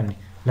እንደሚሰራ ነው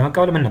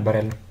ለመቀበል ምን ነበር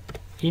ያለው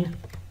ኢን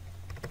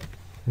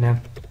ነም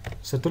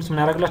ስትሉት ምን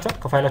ያደርግላችኋል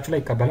ከፋይላችሁ ላይ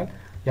ይቀበላል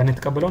ያን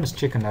የተቀበለውን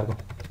ቼክ እናድርገው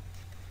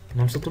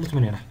ነም ስትሉት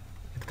ምን ይሆናል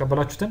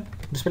የተቀበላችሁትን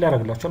ዲስፕሌይ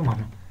ያደርግላችኋል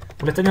ማለት ነው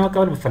ሁለተኛ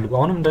መቀበል ብትፈልጉ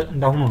አሁንም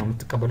እንዳሁኑ ነው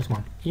የምትቀበሉት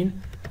ማለት ነው ኢን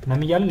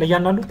ነም ይያል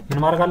ለያንዳንዱ ምን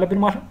ማድረግ አለብን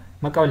ማለት ነው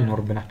መቀበል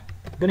ይኖርብናል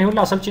ግን ይሄ ሁሉ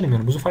አሰልቺ ነው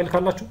የሚሆነው ብዙ ፋይል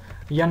ካላችሁ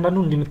እያንዳንዱ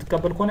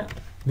እንድምትቀበል ከሆነ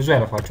ብዙ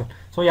ያለፋችኋል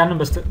ሶ ያንን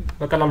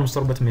በቀላሉ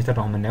መስጠሩበት ሜተድ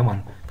ነው የምናየው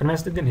ማለት ነው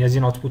ከነዚህ ግን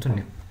የዚህን አውትፑት ነው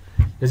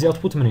የዚህ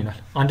አውትፑት ምን ይላል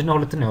አንድና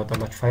ሁለት ነው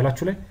ያወጣላችሁ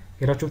ፋይላችሁ ላይ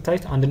ሄዳችሁ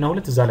ብታዩት አንድና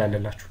ሁለት እዛ ላይ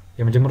ያለላችሁ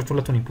የመጀመሪያዎቹ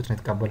ሁለቱን ኢንፑት ነው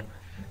የተቀበለው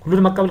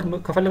ሁሉንም መቀበል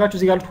ከፈለጋችሁ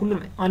እዚህ ጋር ሁሉም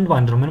አንድ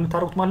ባንድ ነው ምን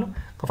የምታደርጉት ማለት ነው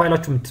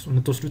ከፋይላችሁ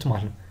የምትወስዱት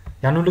ማለት ነው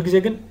ያን ሁሉ ጊዜ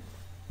ግን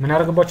ምን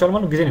ያደርግባችኋል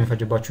ማለት ነው ጊዜ ነው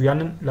የሚፈጅባችሁ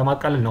ያንን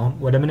ለማቃለል ነው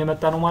ወደ ምን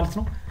የመጣ ነው ማለት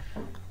ነው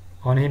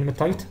አሁን ይሄን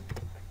የምታዩት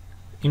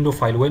ኢንዶ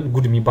ፋይል ወይም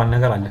ጉድ የሚባል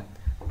ነገር አለ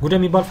ጉድ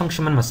የሚባል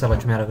ፈንክሽን ምን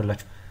መሰላችሁ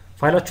የሚያደርግላችሁ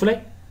ፋይላችሁ ላይ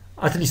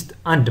አትሊስት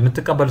አንድ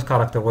የምትቀበሉት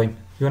ካራክተር ወይም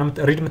የሆነ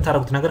ሪድ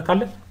የምታደርጉት ነገር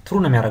ካለ ትሩ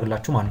ነው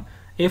የሚያደርግላችሁ ማለት ነው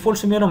ኤ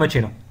ፎልስ የሚሆነው መቼ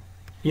ነው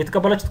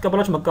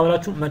እየተቀበላችሁ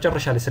መቀበላችሁ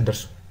መጨረሻ ላይ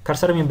ስትደርሱ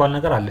ከርሰር የሚባል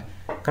ነገር አለ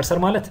ከርሰር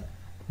ማለት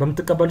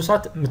በምትቀበሉ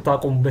ሰዓት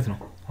የምታቆሙበት ነው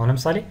አሁን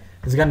ለምሳሌ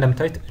እዚህ ጋር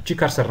እንደምታዩት እቺ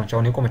ከርሰር ነች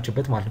አሁን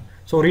የቆመችበት ማለት ነው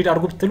ሶ ሪድ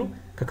አድርጉ ብትሉ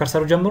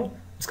ከከርሰሩ ጀምሮ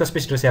እስከ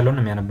ስፔስ ድረስ ያለውን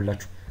ነው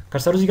የሚያነብላችሁ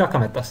ከርሰሩ እዚህ ጋር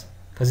ከመጣስ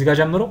ከዚህ ጋር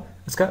ጀምሮ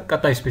እስከ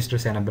ቀጣይ ስፔስ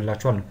ድረስ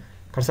ያነብላችኋል ነው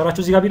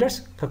ከርሰራችሁ እዚህ ጋር ቢደርስ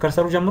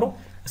ከከርሰሩ ጀምሮ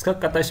እስከ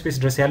ቀጣይ ስፔስ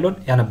ድረስ ያለውን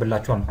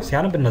ያነብላችኋል ነው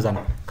ሲያነብ እነዛ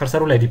ነው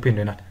ከርሰሩ ላይ ዲፔንድ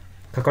ይሆናል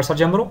ከከርሰር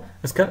ጀምሮ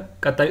እስከ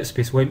ቀጣይ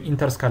ስፔስ ወይም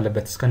ኢንተርስ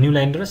ካለበት እስከ ኒው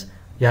ላይን ድረስ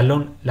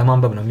ያለውን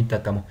ለማንበብ ነው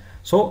የሚጠቀመው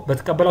ሶ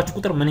በተቀበላችሁ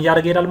ቁጥር ምን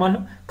ያደርግ ይሄዳል ማለት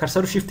ነው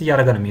ከርሰሩ ሺፍት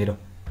ያደርጋ ነው የሚሄደው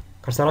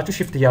ከርሰራችሁ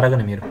ሺፍት ያደርጋ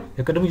ነው የሚሄደው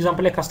የቀድሞ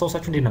ኤግዛምፕል ላይ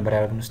ካስታውሳችሁ እንዴት ነበር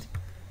ያደርግነው እስቲ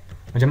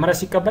መጀመሪያ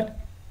ሲቀበል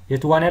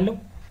የቱ ዋን ያለው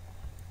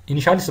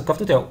ኢኒሻሊ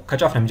ስከፍቱት ያው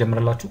ከጫፍ ነው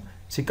የሚጀምርላችሁ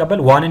ሲቀበል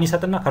ዋንን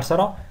ይሰጥና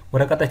ከርሰራ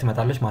ወደ ቀጣይ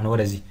ትመጣለች ማለት ነው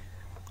ወደዚህ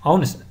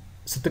አሁንስ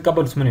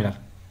ስትቀበሉት ምን ይላል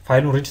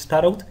ፋይሉን ሪጅ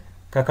ስታደርጉት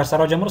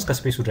ከከርሰራው ጀምሮ እስከ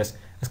ስፔሱ ድረስ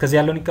እስከዚህ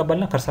ያለውን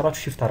ይቀበልና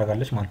ከርሰራችሁ shift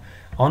ታደርጋለች ማለት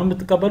አሁንም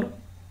ብትቀበሉ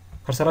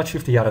ከርሰራችሁ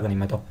shift እያደረገ ነው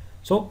የሚመጣው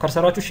ሶ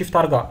ከርሰራችሁ shift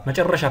አድርጋ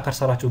መጨረሻ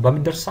ከርሰራችሁ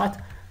በሚደርስ ሰዓት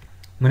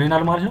ምን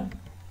ይሆናል ማለት ነው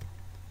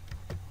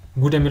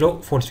ጉድ የሚለው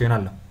ፎልስ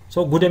ይሆናል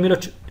ሶ ጉድ የሚለው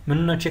ምን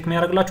ነው ቼክ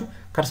የሚያደርግላችሁ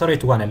ከርሰራው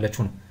የቱ ጋር ነው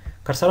ያለችው ነው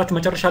ከርሰራችሁ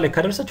መጨረሻ ላይ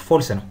ከደረሰች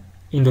ፎልስ ነው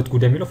ኢንዶት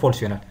ጉድ የሚለው ፎልስ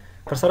ይሆናል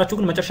ከርሰራችሁ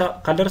ግን መጨረሻ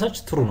ካልደረሰች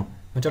ትሩ ነው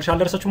መጨረሻ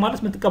አልደረሰችው ማለት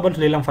የምትቀበሉት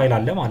ሌላም ፋይል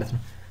አለ ማለት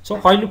ነው ሶ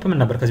while loop ምን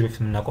ነበር ከዚህ በፊት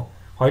የምናውቀው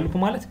while loop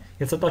ማለት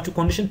የተሰጣችሁ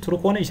ኮንዲሽን ትሩ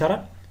ከሆነ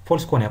ይሰራል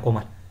ፎልስ ከሆነ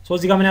ያቆማል ሶ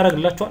እዚህ ጋር ምን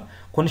ያደርግላችኋል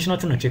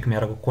ኮንዲሽናችሁን ነው ቼክ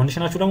የሚያደርገው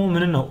ኮንዲሽናችሁ ደግሞ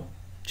ምን ነው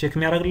ቼክ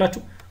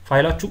የሚያደርግላችሁ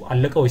ፋይላችሁ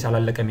አለቀ ወይስ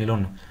አላለቀ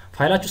የሚለውን ነው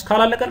ፋይላችሁ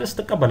እስካላለቀ ድረስ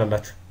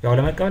ትቀበላላችሁ ያው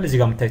ለመቀበል እዚህ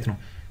ጋር የምታዩት ነው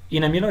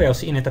ኢን የሚለው ያው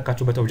ሲኢን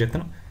የተካችሁበት ኦብጀክት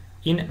ነው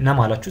ኢን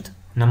ነማላችሁት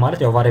ነማለት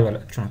ያው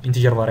ቫሪያብላችሁ ነው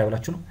ኢንቲጀር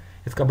ቫሪያብላችሁ ነው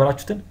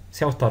የተቀበላችሁትን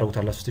ሲያውት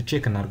ታደርጉታላችሁ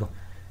ቼክ እናድርገው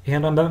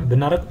ይሄን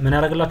ብናረግ ምን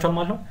ያደርግላችኋል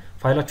ማለት ነው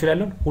ፋይላችሁ ላይ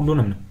ያለውን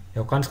ሁሉንም ነው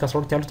ያው ከ1 እስከ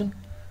 12 ያሉትን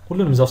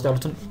ሁሉንም እዛው ውስጥ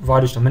ያሉትን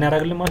ቫልዩስ ነው ምን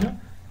ያደርግልን ማለት ነው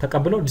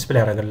ተቀብለው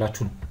ዲስፕሌይ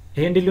ያደርግላችሁ ነው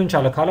ይሄ እንዴት ሊሆን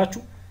ይችላል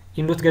ካላችሁ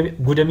ኢንዶት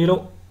ጉድ የሚለው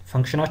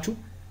ፈንክሽናችሁ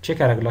ቼክ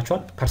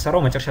ያደርግላችኋል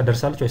ከርሰራው መጨረሻ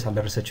ደርሳለች ወይስ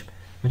አልደረሰችም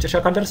መጨረሻ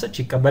ካልደረሰች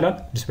ይቀበላል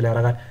ዲስፕሌይ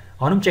ያደርጋል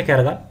አሁንም ቼክ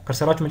ያደርጋል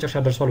ከርሰራችሁ መጨረሻ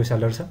ደርሷል ወይስ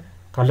አልደረሰ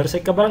ካልደረሰ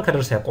ይቀበላል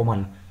ከደረሰ ያቆማል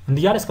ነው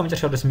እንዲያለ እስከ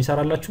መጨረሻ ድረስ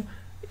የሚሰራላችሁ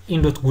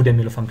ኢንዶት ጉድ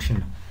የሚለው ፈንክሽን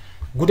ነው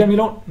ጉድ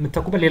የሚለው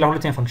የምትተኩበት ሌላ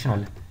ሁለተኛ ፈንክሽን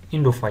አለ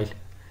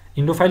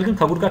ኢንዶ ፋይል ግን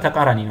ከጉድ ጋር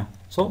ተቃራኒ ነው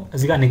ሶ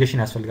እዚህ ጋር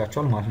ኔጌሽን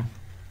ያስፈልጋቸዋል ማለት ነው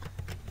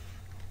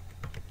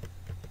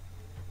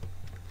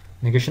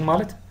ኔጌሽን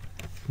ማለት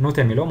ኖት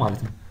የሚለው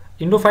ማለት ነው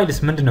ኢንዶ ፋይልስ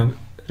ምንድነው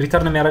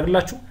ሪተርን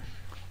የሚያደርግላችሁ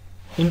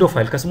ኢንዶ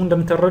ፋይል ከስሙ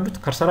እንደምትረዱት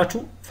ከርሰራችሁ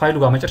ፋይሉ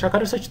ጋር መጨረሻ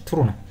ካደረሰች ትሩ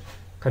ነው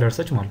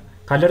ካደረሰች ማለት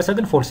ካልደረሰ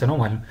ግን ፎልስ ነው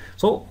ማለት ነው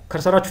ሶ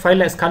ከርሰራችሁ ፋይል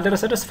ላይ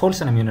እስካልደረሰ ድረስ ፎልስ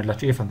ነው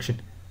የሚሆንላችሁ ይሄ ፈንክሽን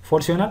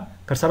ፎልስ ይሆናል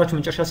ከርሰራችሁ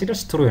መጨረሻ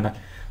ሲደርስ ትሩ ይሆናል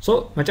ሶ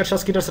መጨረሻ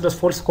እስኪደርስ ድረስ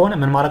ፎልስ ከሆነ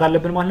ምን ማድረግ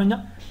አለብን ማለት ነውኛ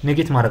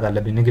ኔጌት ማድረግ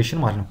አለብን ኔጌሽን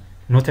ማለት ነው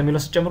ኖት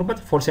የሚለው ሲጨምሩበት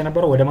ፎልስ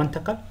የነበረው ወደ ማን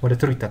ተካል ወደ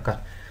ትሩ ይተካል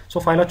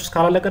ሶ ፋይላችሁ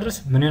እስካላለቀ ድረስ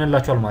ምን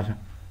ይሆንላችኋል ማለት ነው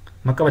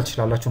መቀበል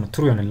ትችላላችሁ ነው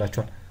ትሩ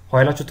ይሆንላችኋል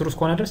ፋይላችሁ ትሩ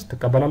እስከሆነ ድረስ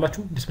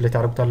ትቀበላላችሁ ዲስፕሌይ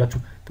ታደርጉታላችሁ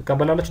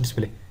ትቀበላላችሁ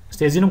ዲስፕሌይ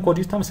እስቲ እዚህንም ኮድ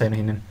ተመሳሳይ ነው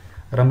ይሄንን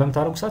ረን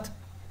በምታደርጉ ሰዓት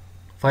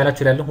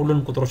ፋይላችሁ ላይ ያለው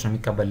ሁሉንም ቁጥሮች ነው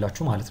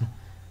የሚቀበልላችሁ ማለት ነው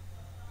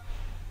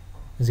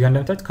እዚህ ጋር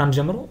እንደምታዩት ካንድ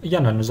ጀምሮ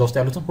እያንዳንዱ እዛ ውስጥ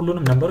ያሉትን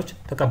ሁሉንም ነምበሮች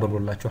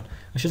ተቀበሉላችኋል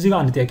እሺ እዚህ ጋር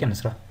አንድ ጥያቄ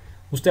እንስራ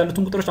ውስጥ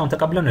ያሉትን ቁጥሮች አሁን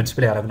ተቀብለን ነው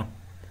ዲስፕሌይ ያደርግነው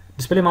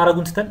ዲስፕሌይ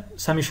ማድረጉን ትተን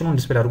ሰሜሽኑን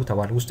ዲስፕሌይ አድርጉ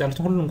ተባለ ውስጥ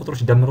ያሉትን ሁሉንም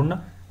ቁጥሮች ደምሩና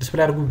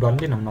ዲስፕሌይ አድርጉ ይባል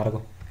እንዴ ነው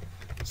የምናደርገው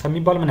ሰም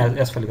ይባል ምን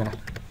ያስፈልገናል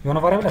የሆነ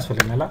ቫሪያብል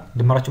ያስፈልገናል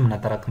ድምራችን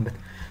የምናጠራቅምበት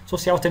ሶ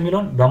ሲያውት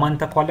የሚለውን በማን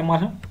ተኳለ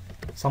ማለት ነው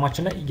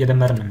ሰማችን ላይ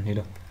እየደመርን ነው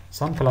የምንሄደው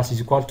ሰም ፕላስ ኢዝ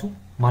ኢኳል ቱ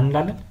ማን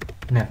እንላለን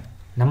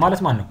ነ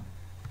ማለት ማን ነው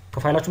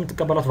ከፋይላችሁ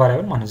የምትቀበሉት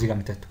ቫሪያብል ማለት ነው እዚህ ጋር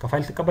የምትት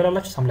ከፋይል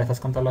ትቀበላላችሁ ሰም ላይ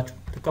ታስቀምጣላችሁ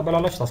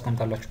ትቀበላላችሁ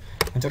ታስቀምጣላችሁ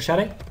መጨረሻ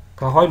ላይ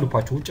ከኋይል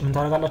ሉፓችሁ ውጭ ምን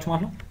ታደርጋላችሁ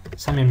ማለት ነው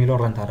ሰም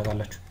የሚለውን ረን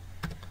ታደርጋላችሁ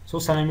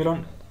ሶ ሰም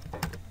የሚለውን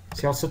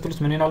ሲያውት ስትሉት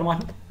ምን ይላል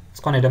ማለት ነው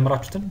እስካሁን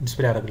የደመራችሁትን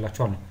ዲስፕሌይ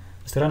ያደርግላችኋል ነው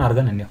እስቲ ረን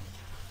አድርገን እንዲያ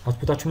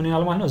አውትፑታችሁ ምን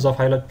ይላል ማለት ነው እዛው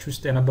ፋይላችሁ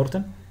ውስጥ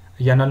የነበሩትን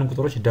እያንዳንዱን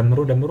ቁጥሮች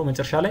ደምሮ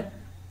መጨረሻ ላይ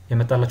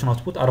የመጣላችሁን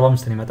አውትፑት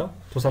 45 ነው የሚመጣው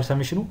ቶታል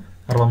ሰሜሽኑ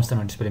 45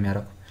 ነው ዲስፕሌይ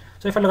የሚያደርገው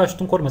ሶ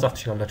የፈለጋችሁትን ኮድ መጻፍ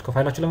ትችላላችሁ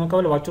ከፋይላችሁ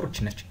ለመቀበል ባጭሩ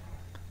እቺ ነች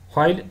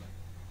while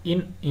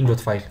in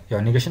dot file ያው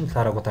ኔጌሽን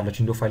ታደርጉታላችሁ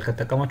ኢንዶ ፋይል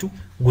ከተጠቀማችሁ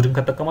ጉድን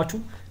ከተጠቀማችሁ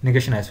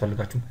ኔጌሽን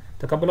አያስፈልጋችሁም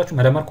ተቀበላችሁ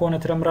መደመር ከሆነ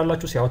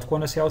ትደምራላችሁ ሲያውት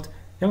ከሆነ ሲያውት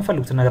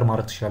የምፈልጉትን ነገር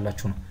ማድረግ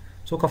ትችላላችሁ ነው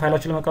ሶ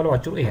ከፋይላችሁ ለመቀበል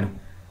ባጭሩ ይሄ ነው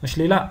እሺ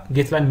ሌላ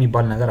ጌት ላይን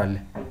የሚባል ነገር አለ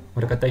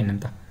ወደ ቀጣይ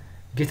እንምጣ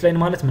ጌት ላይን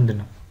ማለት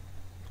ምንድነው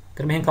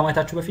ቅድም ይሄን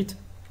ከማየታችሁ በፊት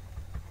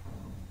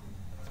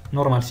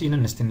ኖርማል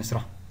ሲንን እስቲ እንስራ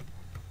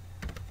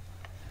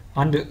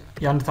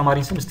የአንድ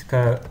ተማሪን ስም እስቲ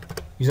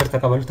ከዩዘር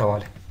ተቀበሉ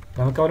ተባለ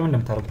ለመቀበል ምን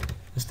እንደምታደርጉት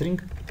ስትሪንግ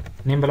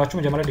ኔም ብላችሁ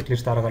መጀመሪያ ዲክሌር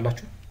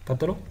ታደርጋላችሁ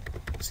ቀጥሎ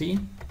ሲኢን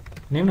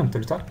ኔም ነው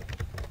የምትሉታል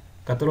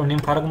ቀጥሎ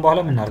ኔም ካደረግን በኋላ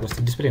ምን እናደርገው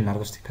እስቲ ዲስፕሌይ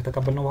እናደርገው እስቲ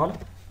ከተቀበልነው በኋላ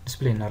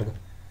ዲስፕሌይ እናደርገው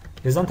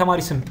የዛን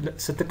ተማሪ ስም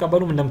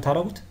ስትቀበሉ ምን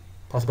እንደምታደርጉት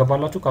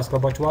ታስገባላችሁ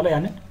ካስገባችሁ በኋላ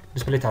ያንን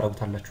ዲስፕሌይ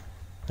ታደርጉታላችሁ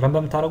ረን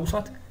በምታደርጉ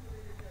ሰዓት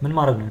ምን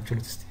ማድረግ ነው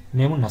የምትችሉት እስቲ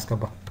ኔሙን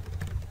እናስገባ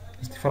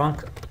እስቲ ፍራንክ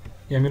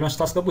የሚለውን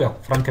ስታስገቡ ያው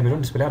ፍራንክ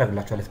የሚለውን ዲስፕሌይ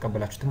ያደርግላችኋል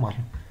የተቀበላችሁት ማለት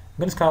ነው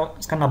ግን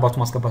እስከናባቱ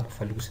ማስገባት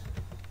ብትፈልጉስ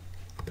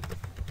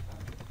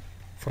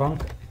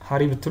ፍራንክ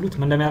ሃሪ ብትሉት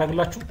ምን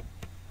እንደሚያደርግላችሁ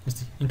እስቲ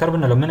ኢንተር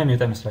ብንለው ምን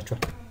የሚወጣ ይመስላችኋል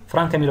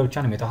ፍራንክ የሚለው ብቻ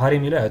ነው የሚወጣው ሃሪ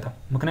የሚለው አይወጣም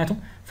ምክንያቱም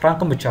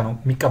ፍራንክን ብቻ ነው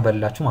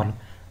የሚቀበልላችሁ ማለት ነው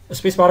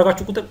ስፔስ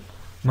ባደረጋችሁ ቁጥር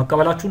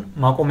መቀበላችሁን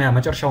ማቆሚያ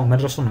መጨረሻው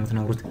መድረሱን ነው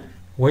የምትነግሩት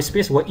ወይ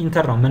ስፔስ ወይ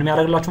ኢንተር ነው ምን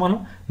የሚያደርግላችሁ ማለት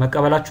ነው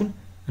መቀበላችሁን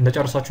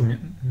እንደጨረሳችሁ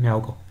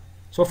የሚያውቀው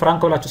ሶ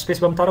ፍራንክ ብላችሁ ስፔስ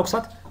በመታረቁ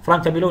ሰዓት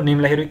ፍራንክ የሚለው ኔም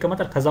ላይ ሄዶ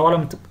ይቀመጣል ከዛ በኋላ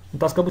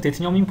የምታስገቡት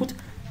የትኛው ኢንፑት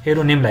ሄዶ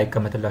ኔም ላይ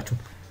ይቀመጥላችሁ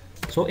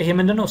ሶ ይሄ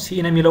ምንድነው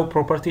ሲን የሚለው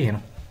ፕሮፐርቲ ይሄ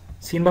ነው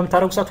ሲን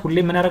በመታረቁ ሰዓት ሁሌ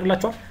ምን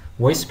ያደርግላችኋል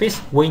ወይ ስፔስ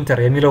ወይ ኢንተር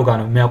የሚለው ጋር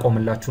ነው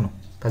የሚያቆምላችሁ ነው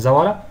ከዛ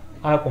በኋላ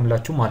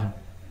አያቆምላችሁ ማለት ነው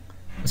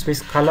ስፔስ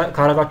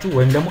ካረጋችሁ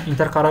ወይም ደግሞ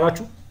ኢንተር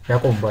ካረጋችሁ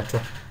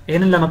ያቆምባችኋል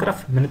ይሄንን ለመቅረፍ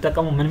ምን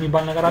ተጠቀመው ምን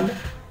የሚባል ነገር አለ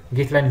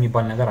ጌት ላይን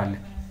የሚባል ነገር አለ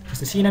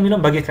እስቲ ሲን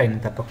የሚለውን በጌት ላይን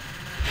እንተካው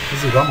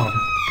እዚህ ጋር ማለት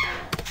ነው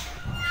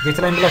ጌት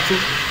ላይን ብላችሁ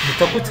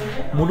ብትተኩት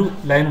ሙሉ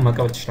ላይኑን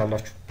መቀበል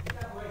ትችላላችሁ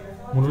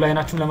ሙሉ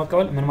ላይናችሁን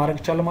ለመቀበል ምን ማድረግ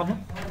ይቻላል ማለት ነው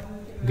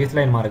ጌት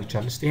ላይን ማድረግ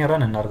ይቻላል እስቲ ይሄን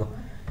ረን እናርገው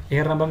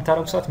ይሄን ረን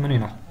በመታረጉ ሰዓት ምን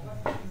ይሆናል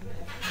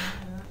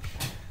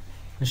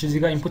እሺ እዚህ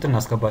ጋር ኢንፑት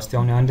እናስገባ እስቲ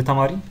አሁን አንድ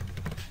ተማሪ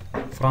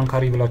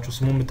ፍራንካሪ ብላችሁ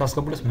ስሙን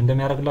ብታስገቡለት ምን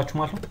እንደሚያደርግላችሁ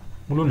ማለት ነው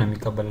ሙሉ ነው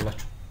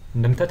የሚቀበልላችሁ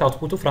እንደምታዩት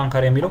አውትፑቱ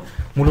ፍራንካሪ የሚለው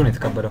ሙሉ ነው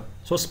የተቀበለው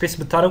ሶ ስፔስ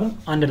ብታረጉ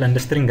አንድ ላይ እንደ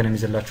ስትሪንግ ነው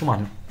የሚዘላችሁ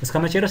ማለት ነው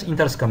እስከመቼ ድረስ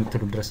ኢንተር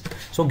እስከምትሉ ድረስ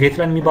ሶ ጌት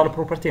ላይን የሚባለው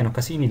ፕሮፐርቲ ነው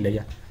ከሲን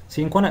ይለያል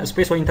ሲን ኮነ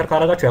ስፔስ ወይ ኢንተር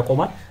ካረጋችሁ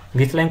ያቆማል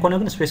ጌት ላይን ኮነ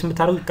ግን ስፔስ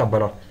ብታረጉ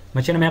ይቀበላል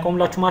መቼ ነው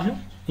የሚያቆምላችሁ ማለት ነው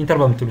ኢንተር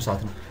በምትሉ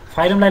ሰዓት ነው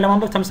ፋይልም ላይ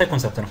ለማንበብ ተመሳሳይ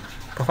ኮንሰፕት ነው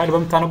ከፋይል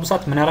በምታነቡ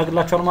ሰዓት ምን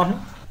ያደርግላችኋል ማለት ነው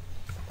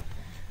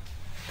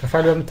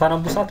ከፋይል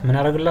በምታነቡ ሰዓት ምን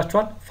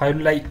ያደርግላችኋል ፋይሉ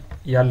ላይ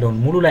ያለውን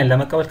ሙሉ ላይን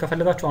ለመቀበል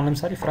ከፈለጋችሁ አሁን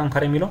ለምሳሌ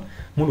ፍራንካሪ የሚለው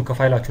ሙሉ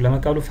ከፋይላችሁ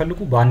ለመቀበል ፈልጉ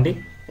ባንዴ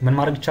ምን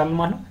ማድረግ ይቻላል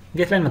ማለት ነው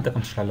ጌት ላይን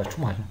መጠቀም ትችላላችሁ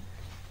ማለት ነው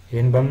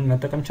ይሄን በምን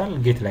መጠቀም ይቻላል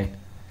ጌት ላይን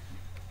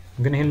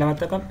ግን ይሄን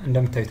ለመጠቀም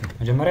እንደምታዩት ነው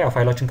መጀመሪያ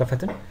ፋይላችን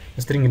ከፈትን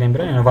ስትሪንግ ኔም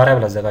ብለን እና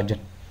ቫሪያብል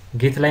አዘጋጀን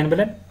ጌት ላይን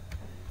ብለን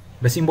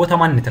በሲን ቦታ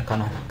ማን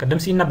እንተካና ቀደም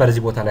ሲን ነበር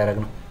እዚህ ቦታ ላይ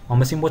ያደረግነው አሁን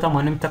በሲን ቦታ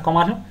ማን እንተካው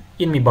ማለት ነው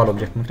ኢን የሚባል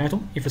ኦብጀክት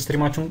ምክንያቱም ኢፍ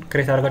ስትሪማችሁን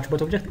ክሬት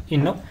አድርጋችሁበት ኦብጀክት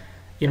ኢን ነው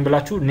ኢን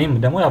ብላችሁ ኔም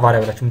ደግሞ ያ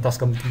ቫሪያብላችሁ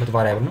የምታስቀምጡበት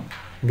ቫሪያብል ነው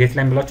ጌት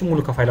ላይን ብላችሁ ሙሉ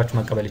ከፋይላችሁ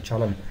መቀበል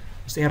ይቻላል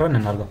እስቲ ረን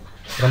እናርጋው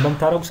ረን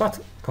በመታረጉ ሰዓት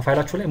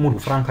ከፋይላችሁ ላይ ሙሉ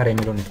ፍራንካሪ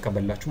የሚለውን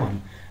ይተቀበላችሁ ማለት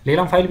ነው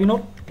ሌላም ፋይል ቢኖር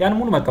ያን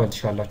ሙሉ መቀበል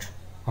ትችላላችሁ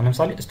አሁን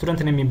ለምሳሌ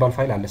ስቱደንት ኔም የሚባል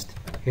ፋይል አለ እስቲ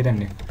ሄደን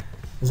ነው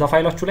እዛ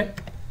ፋይላችሁ ላይ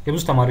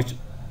የብዙ ተማሪዎች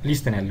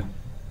ሊስት ነው ያለው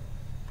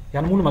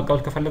ያን ሙሉ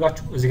መቀበል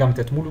ከፈለጋችሁ እዚህ ጋር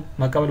ምትት ሙሉ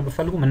መቀበል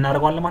ብትፈልጉ ምን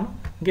እናደርጋለን ማለት ነው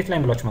ጌት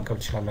ላይን ብላችሁ መቀበል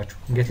ትችላላችሁ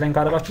ጌት ላይን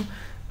ካደረጋችሁ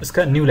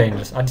እስከ ኒው ላይን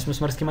ድረስ አዲስ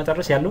መስመር እስኪመጣ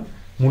ድረስ ያለው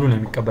ሙሉ ነው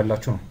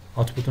የሚቀበላችሁ ነው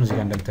አውትፑቱን እዚህ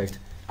ጋር እንደምታዩት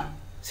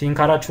ሲን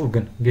ካራችሁ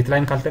ግን ጌት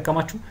ላይን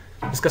ካልተጠቀማችሁ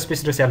እስከ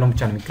ስፔስ ድረስ ያለው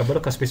ብቻ ነው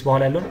የሚቀበለው ከስፔስ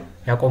በኋላ ያለው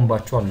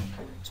ያቆምባችኋል ነው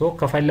ሶ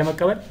ከፋይል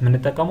ለመቀበል ምን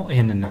እንጠቀመው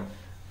ይሄንን ነው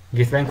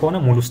ጌት ላይን ከሆነ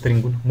ሙሉ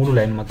ስትሪንጉን ሙሉ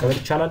ላይን መቀበል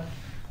ይቻላል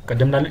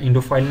ቀደም እንዳለ ኢንዶ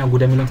ፋይል እና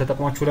ጉድ የሚለውን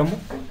ተጠቅማችሁ ደግሞ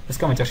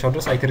እስከ መጨረሻው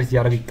ድረስ አይተሬት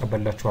ያደርግ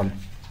ይቀበላችኋል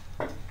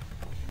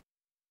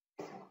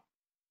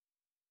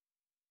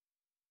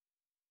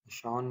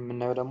አሁን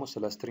የምናየው ደግሞ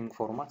ስለ ስትሪንግ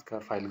ፎርማት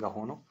ከፋይል ጋር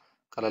ሆኖ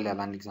ቀለል ያለ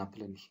አንድ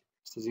ኤግዛምፕል እንይ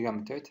እስቲ እዚህ ጋር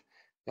የምታዩት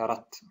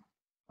የአራት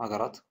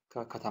ሀገራት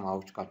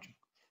ከተማዎች ናቸው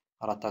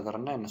አራት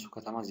ሀገርና የነሱ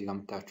ከተማ እዚህ ጋር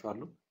የምታያቸው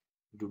አሉ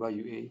ዱባይ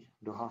ዩኤኢ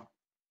ዶሃ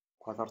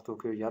ኳታር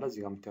ቶኪዮ እያለ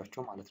እዚህ ጋር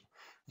የምታያቸው ማለት ነው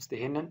እስቲ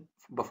ይሄንን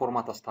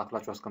በፎርማት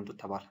አስተካክላችሁ አስቀምጡት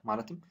ተባለ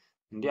ማለትም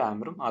እንዲህ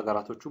አያምርም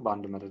ሀገራቶቹ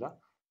በአንድ መደዳ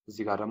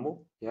እዚህ ጋር ደግሞ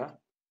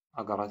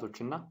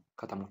የሀገራቶችና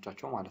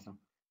ከተሞቻቸው ማለት ነው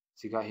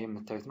እዚህ ጋር ይሄ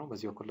የምታዩት ነው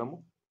በዚህ በኩል ደግሞ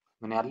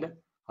ምን ያለ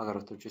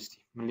ሀገራቶች እስቲ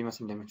ምን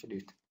ሊመስል እንደሚችል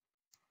እዩት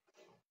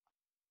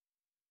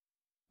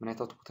ምን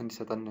አይነት አውትፑት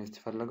እንዲሰጠን ነው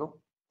የተፈለገው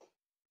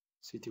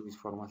ሲቲ ዊዝ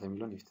ፎርማት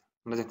የሚለውን እዩት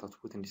እንደዚህ አይነት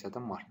አውትፑት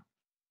እንዲሰጠን ማለት ነው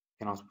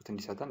ይሄን አውትፑት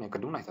እንዲሰጠን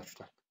የቅድሙን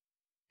አይታችሁታል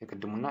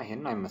የቅድሙና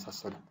ይሄን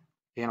አይመሳሰልም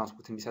ይሄን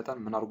አውትፑት እንዲሰጠን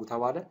ምን አድርጉ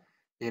ተባለ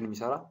ይሄን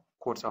የሚሰራ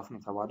ኮድ ጻፉ ነው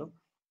የተባለው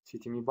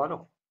ሲቲ የሚባለው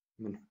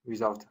ምን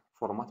ዊዛውት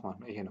ፎርማት ማለት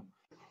ነው ይሄ ነው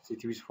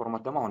ሲቲ ዊዝ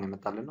ፎርማት ደግሞ አሁን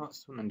የመጣልን ነው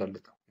እሱን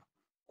እንደልተው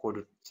ኮድ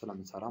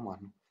ስለምንሰራ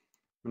ማለት ነው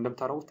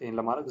እንደምታረጉት ይሄን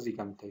ለማድረግ እዚህ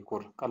ጋር የምታይ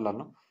ኮድ ቀላል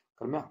ነው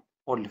ቅድሚያ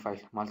ኦልድ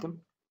ፋይል ማለትም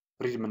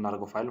ሪድ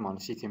የምናደርገው ፋይል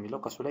ማለት ሲቲ የሚለው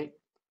ከሱ ላይ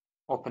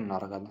ኦፕን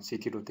እናደርጋለን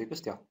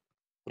city.txt ያው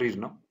ሪድ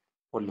ነው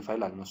ኦልድ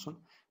ፋይል አለ እሱን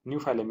ኒው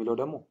ፋይል የሚለው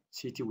ደግሞ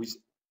ሲቲ ዊዝ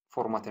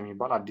ፎርማት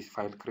የሚባል አዲስ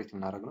ፋይል ክሬት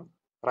እናደርግ ነው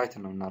ራይት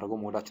ነው እናደርገው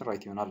ሞዳችን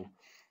ራይት ይሆናል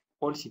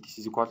all cities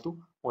is equal to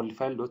old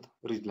file dot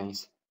read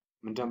lines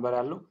ምን ጀምበር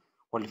ያለው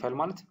old file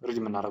ማለት ሪድ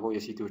የምናደርገው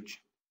የሲቲዎች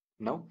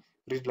ነው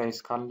read lines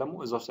ካልን ደግሞ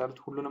እዛው ያሉት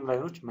ሁሉንም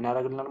ላይኖች ምን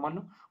ያደርግልናል ማለት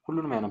ነው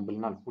ሁሉንም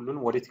ያነብልናል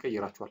ሁሉንም ወዴት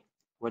ይቀይራቸዋል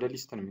ወደ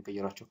ሊስት ነው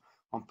የሚቀይራቸው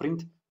አሁን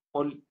print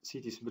all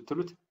cities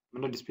ብትሉት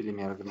ምን ዲስፕሌይ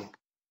የሚያደርግልን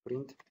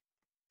print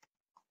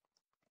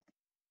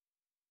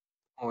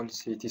all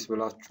cities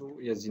ብላችሁ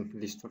የዚህን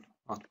ሊስቱን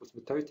አውትፑት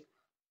ብታዩት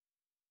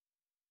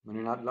ምን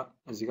ይላል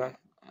እዚህ ጋር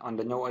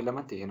አንደኛው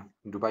ኤሌመንት ይሄ ነው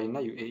ዱባይ እና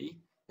ዩኤኢ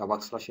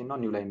ያባክስላሽ እና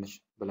ኒው ላይን ነች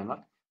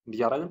ብለናል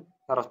እንዲያረጋግን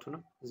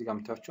አራቱንም እዚህ ጋር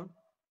የምታዩቸው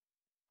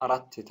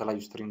አራት የተለያዩ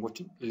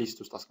ስትሪንጎችን ሊስት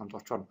ውስጥ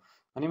አስቀምጧቸዋል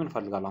እኔ ምን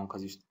ፈልጋለሁ አሁን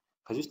ከዚህ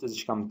ውስጥ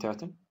እዚህ ጋር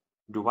የምታዩትን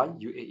ዱባይ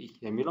ዩኤኢ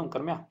የሚለውን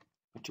ቅድሚያ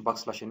እቺ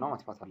ባክስላሽ እና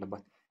ማጥፋት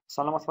አለባት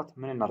እሷን ለማጥፋት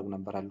ምን እናደርግ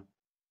ነበር ያለው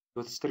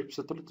ዶት ስትሪፕ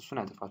ስትሉት እሱን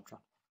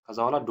ያጠፋችኋል ከዛ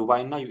በኋላ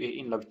ዱባይ እና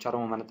ዩኤኢን ለብቻ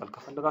ደግሞ መነጠል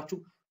ከፈለጋችሁ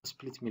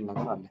ስፕሊት ሚል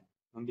ነገር አለ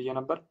ምን ብዬ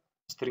ነበር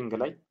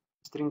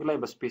ስትሪንግ ላይ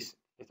በስፔስ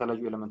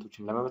የተለያዩ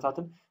ኤሌመንቶችን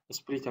ለመበታተን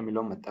ስፕሊት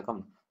የሚለውን መጠቀም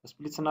ነው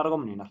ስፕሊት ስናደርገው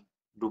ምን ይሆናል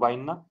ዱባይ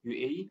እና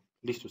ዩኤኢ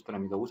ሊስት ውስጥ ነው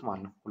የሚገቡት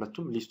ማለት ነው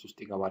ሁለቱም ሊስት ውስጥ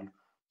ይገባሉ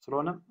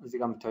ስለሆነ እዚህ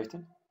ጋር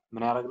የምታዩትን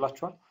ምን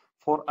ያደርግላችኋል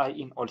for I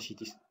in all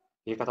cities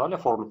ይሄ ከተባለ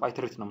for loop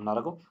አይተሬት ነው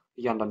የምናደርገው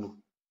እያንዳንዱ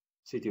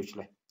ሲቲዎች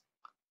ላይ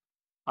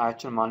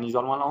አያችን ማን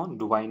ይዟል ማለት አሁን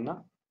ዱባይ እና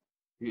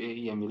ዩኤኢ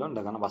የሚለው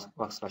እንደገና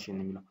ባክስላሽ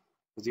የሚለው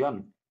እዚህ ጋር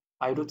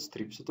I dot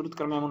strip ስትሉት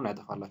ቅድሚያ ምን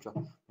ያጠፋላችኋል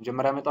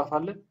መጀመሪያ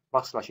መጣፋለ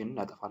ባክስላሽን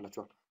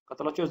ያጠፋላችኋል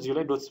ቀጥላችሁ እዚህ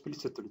ላይ ዶት ስፕሊት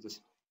ስትሉትስ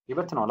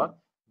ይበትናል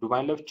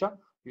ዱባይን ለብቻ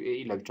ዩኤኢ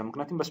ለብቻ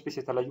ምክንያቱም በስፔስ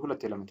የተለያዩ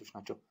ሁለት ኤሌመንቶች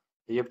ናቸው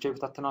የብቻ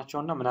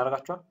ይፈታተናቸውና ምን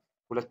ያደርጋቸዋል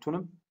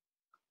ሁለቱንም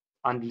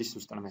አንድ ሊስት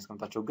ውስጥ ነው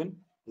የሚያስቀምጣቸው ግን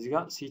እዚህ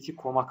ጋር ሲቲ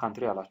ኮማ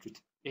ካንትሪ አላችሁት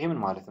ይሄ ምን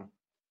ማለት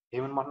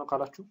ነው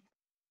ካላችሁ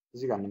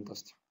እዚህ ጋር እንምጣ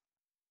እስቲ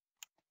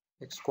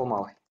x,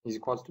 y is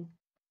equal to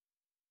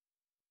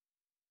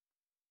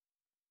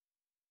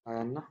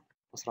 20 እና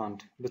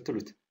 11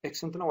 ብትሉት x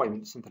ስንት ነው y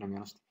ስንት ነው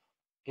የሚሆነው?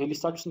 ይሄ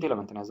ሊስታችሁ ስንት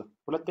ኤሌመንት ነው ያዘው?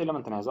 ሁለት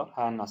ኤሌመንት ነው ያዘው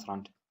 20 እና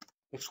 11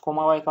 x,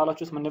 y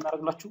ካላችሁት ምን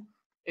እንደሚያደርግላችሁ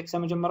x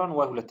የመጀመሪያውን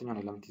y ሁለተኛውን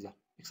ኤሌመንት ይዛል።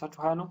 xአችሁ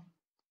 20 ነው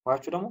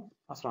yአችሁ ደግሞ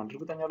 11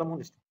 እርግጠኛ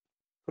ለመሆን እስቲ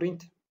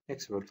print x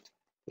በሉት።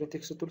 print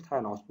x ስትሉት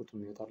 20 ነው አውትፑት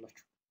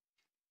የሚወጣላችሁ።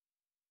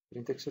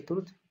 print x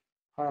ስትሉት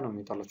 20 ነው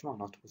የሚወጣላችሁ ማለት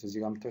ነው አውትፑት እዚህ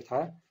ጋር የምታዩት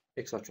 20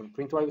 ኤክሳችሁን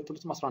print y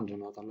ብትሉት 11 ነው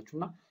የሚወጣላችሁ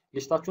እና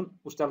ሊስታችሁን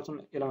ውስጥ ያሉትን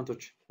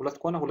ኤሌመንቶች ሁለት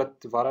ከሆነ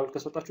ሁለት ቫሪያብል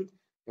ከሰጣችሁት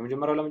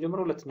የመጀመሪያው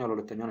ለመጀመሪያው ሁለተኛው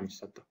ለሁለተኛው ነው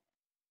የሚሰጠው።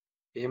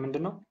 ይሄ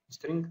ምንድነው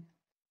ስትሪንግ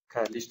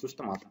ከሊስት ውስጥ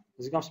ማለት ነው።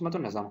 እዚህ ጋር ስመጡ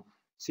እንደዛ ነው።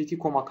 ሲቲ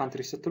ኮማ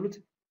ካንትሪ ስትሉት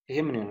ይሄ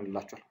ምን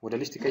ይሆንላችኋል? ወደ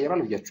ሊስት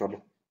ይቀየራል ብያችኋለሁ።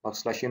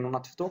 ባክስላሽ ኤኑን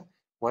አጥፍቶ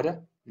ወደ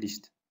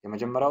ሊስት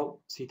የመጀመሪያው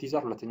ሲቲ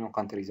ይዛል ሁለተኛው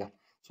ካንትሪ ይዛል።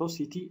 ሶ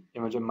ሲቲ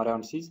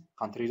የመጀመሪያውን ሲዝ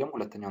ካንትሪ ደግሞ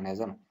ሁለተኛውን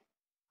ያዘ ነው።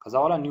 ከዛ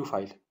በኋላ ኒው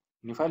ፋይል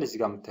እዚህ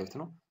ጋር የምታዩት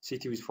ነው።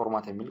 ሲቲ ዊዝ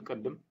ፎርማት የሚል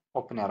ቅድም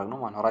ኦፕን ያደረግነው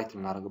ማለት ነው። ራይት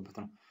ልናደርግበት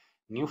ነው።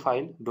 ኒው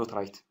ፋይል ዶት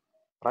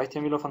ራይት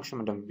የሚለው ፈንክሽን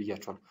ምን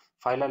እንደምብያችኋለሁ።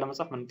 ፋይል ላይ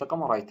ለመጻፍ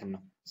የምንጠቀመው ራይትን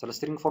ነው። ስለ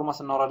ስትሪንግ ፎርማት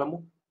ስናወራ ደግሞ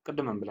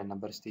ቅድም ምን ብለን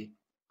ነበር? እስቲ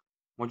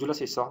ሞጁለስ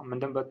ኤስ ምን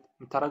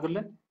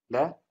እንደምታደርግልን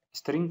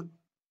ለስትሪንግ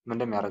ምን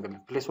እንደሚያደርግልን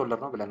ፕሌስ ሆልደር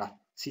ነው ብለናል።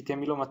 ሲቲ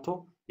የሚለው መጥቶ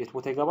የት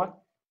ቦታ ይገባል?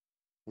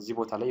 እዚህ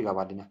ቦታ ላይ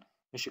ይገባልኛል።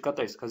 እሺ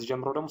ቀጣይስ ከዚህ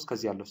ጀምሮ ደግሞ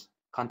እስከዚህ ያለውስ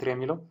ካንትሪ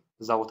የሚለው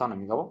እዛ ቦታ ነው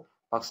የሚገባው።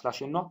 ባክስላሽ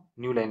ኤን ነው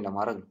ኒው ላይን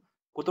ለማድረግ ነው።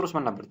 ቁጥሩስ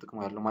ምን ነበር ጥቅሙ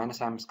ያለው?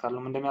 -25 ካለው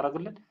ምን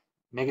እንደሚያደርግልን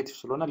ኔጌቲቭ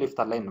ስለሆነ ሌፍት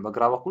ላይን ነው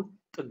በግራ በኩል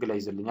ጥግ ላይ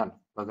ይዝልኛል።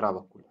 በግራ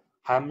በኩል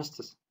 25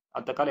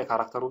 አጠቃላይ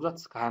ካራክተሩ ብዛት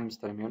እስከ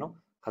 25 ነው የሚሆነው።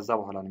 ከዛ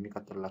በኋላ ነው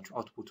የሚቀጥልላችሁ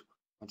አውትፑት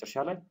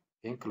መጨረሻ ላይ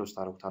ይሄን ክሎዝ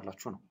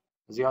ታደርጉታላችሁ ነው።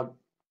 እዚህ ጋር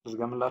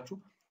ልዝገምላችሁ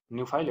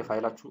ኒው ፋይል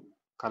የፋይላችሁ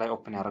ከላይ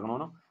ኦፕን ያደረግነው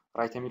ነው።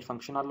 ራይት የሚል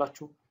ፈንክሽን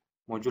አላችሁ።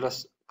 ሞጁለስ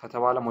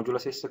ከተባለ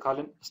ሞጁለስ ኤስ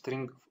ካልን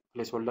ስትሪንግ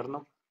ፕሌስ ሆልደር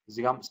ነው።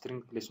 እዚህ ጋርም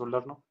ስትሪንግ ፕሌስ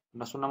ሆልደር ነው።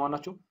 እነሱና ማን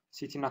ናቸው?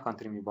 ሲቲ እና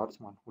ካንትሪ የሚባሉት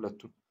ማለት ነው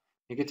ሁለቱም።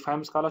 ኔጌቲቭ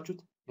 25 ካላችሁት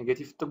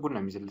ኔጌቲቭ ጥጉን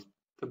ነው የሚይዝልን።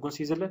 ጥጉን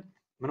ሲይዝልን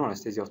ምን ሆነ?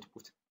 እስቲ እዚህ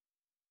አውትፑት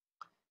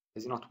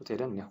እዚህ አውትፑት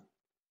ሄደን ያው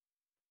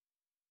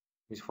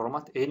ዊዝ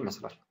ፎርማት ይሄን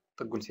ይመስላል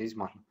ጥጉን ሲይዝ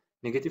ማለት ነው።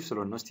 ኔጌቲቭ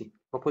ስለሆነ ነው። እስቲ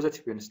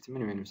በፖዚቲቭ ቢሆን እስቲ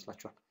ምን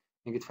ይመስላችኋል?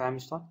 ኔጌቲቭ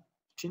 25ን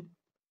እቺን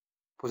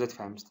ፖዚቲቭ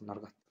 25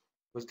 እናርጋት።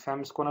 ፖዚቲቭ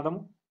 25 ከሆነ ደግሞ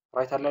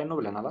ራይት ላይ ነው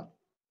ብለናል አይደል?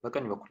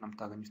 በቀኝ በኩል ነው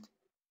የምታገኙት።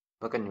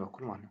 በቀኝ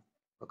በኩል ማለት ነው።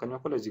 በቀኝ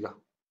በኩል እዚህ ጋር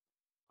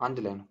አንድ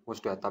ላይ ነው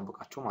ወስዶ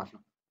ያጣብቃቸው ማለት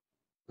ነው።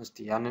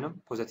 እስቲ ያንንም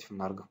ፖዚቲቭ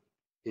እናርገው።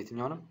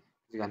 የትኛውንም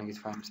እዚህ ጋር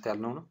ኔጌቲቭ 25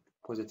 ያልነው ነው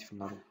ፖዚቲቭ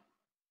እናርገው።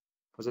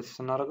 ፖዚቲቭ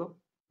ስናደርገው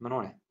ምን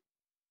ሆነ?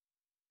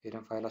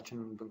 ሄደን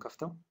ፋይላችንን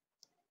ብንከፍተው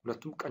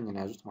ሁለቱም ቀኝ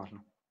ነው ያዙት ማለት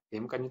ነው።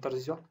 ይሄም ቀኝ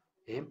ጠርዝ ይዟል፣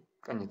 ይሄም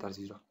ቀኝ ጠርዝ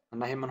ይዟል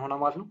እና ይሄ ምን ሆነ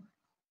ማለት ነው?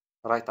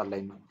 ራይት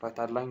አላይን ነው። ራይት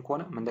አላይን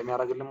ከሆነ ምን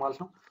እንደሚያደርግልን ማለት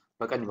ነው?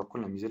 በቀኝ በኩል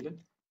ነው የሚይዝልን።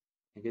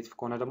 ኔጌቲቭ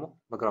ከሆነ ደግሞ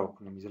በግራ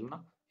በኩል ነው የሚይዝልና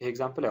ይሄ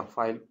ኤግዛምፕል ያው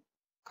ፋይል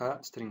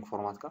ከስትሪንግ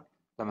ፎርማት ጋር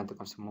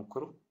ለመጠቀም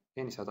ሲሞክሩ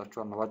ይሄን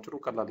ይሰጣችኋል ነው ባጭሩ።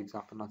 ቀላል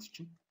ኤግዛምፕል ናት እቺ።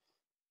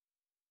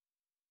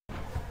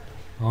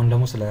 አሁን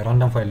ደግሞ ስለ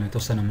ራንደም ፋይል ነው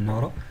የተወሰነ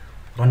የምናወራው።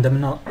 ራንደም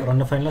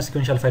ፋይል እና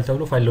ሲኩዌንሻል ፋይል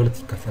ተብሎ ፋይል ለሁለት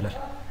ይከፈላል።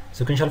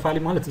 ሲኩዌንሻል ፋይል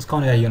ማለት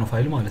እስካሁን ያየነው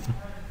ፋይል ማለት ነው።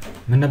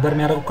 ምን ነበር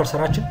የሚያደርገው?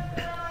 ከርሰራችን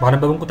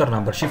ባነበብን ቁጥር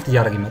ነበር shift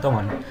እያደረገ ይመጣው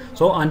ማለት ነው።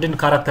 ሶ አንድን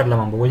ካራክተር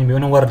ለማንበብ ወይም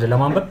የሆነ ወርድ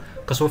ለማንበብ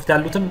ከሶፍት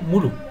ያሉትን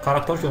ሙሉ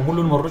ካራክተሮች ወይ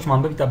ሁሉን ወርዶች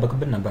ማንበብ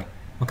ይጣበቅብን ነበር።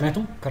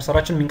 ምክንያቱም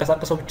ከርሰራችን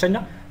የሚንቀሳቀሰው ብቻኛ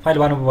ፋይል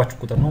ባነበባችሁ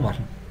ቁጥር ነው ማለት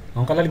ነው።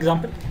 አሁን ቀላል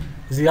ኤግዛምፕል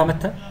እዚህ ጋር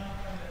መተን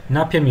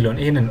ናፕ የሚለውን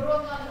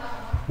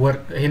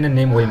ይሄንን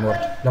ኔም ወይም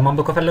ወርድ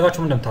ለማንበብ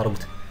ከፈለጋችሁ ምን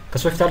እንደምታደርጉት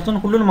ከሶፍት ያሉትን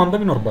ሁሉንም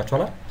ማንበብ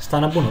ይኖርባችኋል አይደል?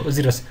 ስታነቡ ነው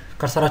እዚህ ድረስ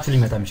ከርሰራችሁ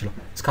ሊመጣ የሚችለው።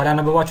 እስካላ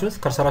ያነበባችሁ ድረስ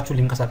ከርሰራችሁ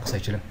ሊንቀሳቀስ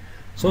አይችልም።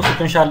 ሶ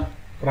ሲኩዌንሻል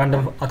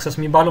ራንደም አክሰስ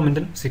የሚባለው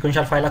ምንድን?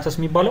 ሲኩዌንሻል ፋይል አክሰስ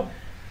የሚባለው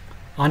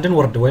አንድን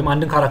ወርድ ወይም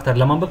አንድን ካራክተር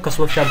ለማንበብ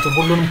ከሶፍት ያሉትን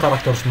ሁሉንም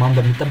ካራክተሮች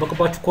ማንበብ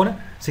የሚጠበቅባችሁ ከሆነ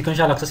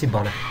ሲኩዌንሻል አክሰስ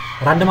ይባላል።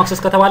 ራንደም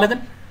አክሰስ ከተባለ ግን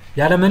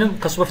ያለ ምንም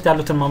ከሶፍት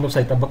ያሉትን ማንበብ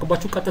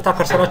ሳይጠበቅባችሁ ቀጥታ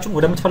ከርሰራችሁን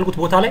ወደምትፈልጉት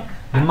ቦታ ላይ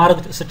ምን ማድረግ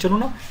ትችሉ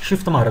ነው?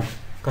 shift ማድረግ።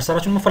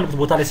 ከርሰራችሁን የምትፈልጉት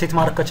ቦታ ላይ ሴት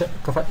ማድረግ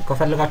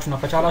ከፈለጋችሁና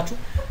ከቻላችሁ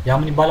ያ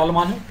ምን ይባላል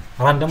ማለት ነው?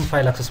 ራንደም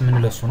ፋይል አክሰስ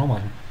የምንለው እሱ ነው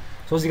ማለት ነው።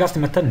 ሶ እዚህ ጋር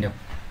ስትመተን ነው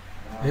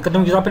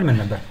የቅድም ኤግዛምፕል ምን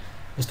ነበር?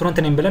 ስቱደንት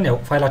ኔም ብለን ያው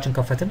ፋይላችን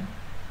ከፈትን።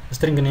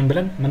 ስትሪንግ ኔም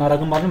ብለን ምን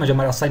አደረግን ማለት ነው?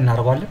 መጀመሪያ አሳይን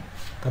እናደርጋለን።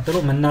 ቀጥሎ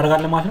ምን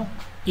እናደርጋለን ማለት ነው?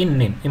 ኢን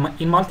ኔም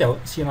ኢን ማለት ያው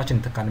ሲናችን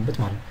እንተካንበት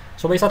ማለት ነው።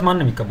 ሶ በይሳት ማን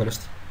ነው የሚቀበለው?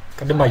 እስቲ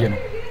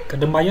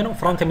ቅድም ባየነው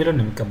ፍራንክ የሚለው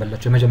ነው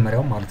የሚቀበላችሁ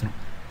የመጀመሪያው ማለት ነው።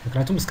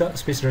 ምክንያቱም እስከ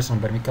ስፔስ ድረስ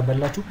ነበር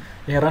የሚቀበላችሁ።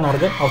 ይሄ ረን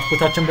አድርገን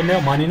አውትፑታችን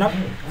ብናየው ማንና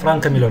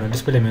ፍራንክ የሚለው ነው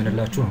ዲስፕሌይ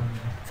የሚሆንላችሁ ነው።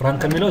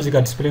 ፍራንክ የሚለው እዚህ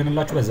ጋር ዲስፕሌይ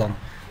የሚሆንላችሁ በዛ ነው።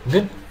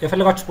 ግን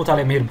የፈለጋችሁት ቦታ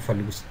ላይ መሄድ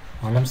ብፈልጉስ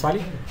አሁን ለምሳሌ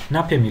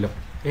ናፕ የሚለው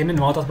ይሄንን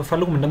ማውጣት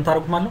ብፈልጉ ምን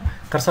እንደምታደርጉት ማለት ነው?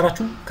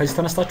 ከርሰራችሁ ከዚህ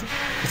ተነስታችሁ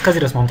እስከዚህ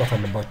ድረስ ማምጣት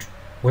አለባችሁ።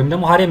 ወይም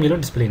ደግሞ ሃሪ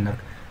የሚለውን ዲስፕሌይ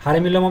እናደርግ። ሃሪ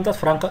የሚለው ለማምጣት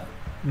ፍራንክ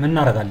ምን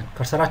እናደርጋለን?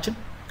 ከርሰራችን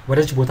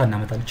ወደዚህ ቦታ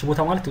እናመጣለን። እቺ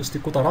ቦታ ማለት እስቲ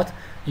ቁጥራት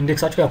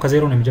ኢንዴክሳችሁ ያው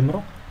ከዜሮ ነው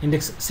የሚጀምረው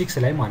ኢንዴክስ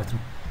 6 ላይ ማለት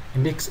ነው።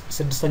 ኢንዴክስ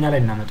 6ኛ ላይ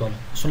እናመጣዋለን።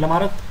 እሱን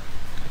ለማድረግ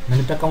ምን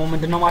እንጠቀመው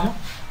ምንድነው ማለት ነው?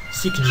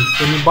 secg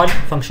የሚባል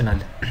ፈንክሽን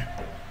አለ።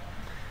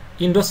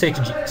 ኢንዶ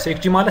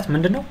secg ማለት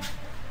ምንድነው?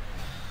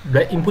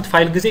 በኢንፑት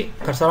ፋይል ጊዜ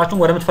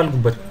ከርሰራችሁን ወደ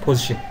ምትፈልጉበት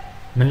ፖዚሽን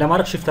ምን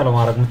ለማድረግ shift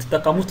ለማድረግ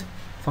የምትጠቀሙት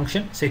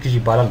ፈንክሽን secg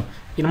ይባላል።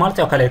 ኢን ማለት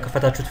ያው ከላይ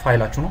የከፈታችሁት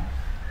ፋይላችሁ ነው።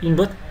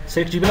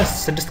 in.secg ብለን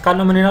 6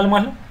 ካልነው ምን ይላል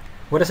ማለት ነው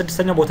ወደ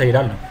ስድስተኛው ቦታ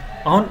ይሄዳል ነው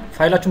አሁን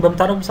ፋይላችሁን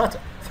በመታረጉ ሰዓት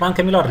ፍራንክ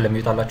የሚለው አይደለም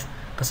ይወጣላችሁ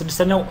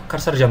ከስድስተኛው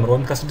ከርሰር ጀምሮ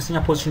ወይም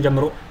ከስድስተኛው ፖዚሽን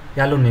ጀምሮ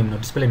ያለውን ኔም ነው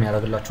ዲስፕሌይ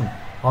የሚያደርግላችሁ ነው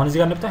አሁን እዚህ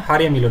ጋር እንደምታዩ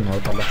ሃሪ የሚለውን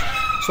ያወጣላችሁ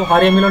ሶ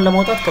ሃሪ የሚለውን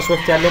ለማውጣት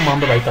ከሶፍት ያለው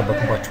ማንበብ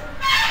አይጠበቅባችሁ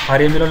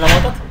ሃሪ የሚለውን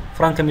ለማውጣት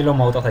ፍራንክ የሚለውን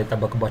ማውጣት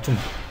አይጠበቅባችሁ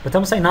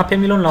በተመሳሳይ ናፕ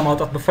የሚለውን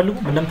ለማውጣት በፈልጉ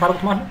ምንም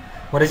ታርጉት ማለት ነው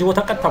ወደዚህ ቦታ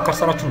ቀጥታ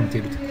ከርሰራችሁ ነው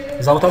የምትሄዱት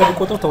እዛ ቦታ ላይ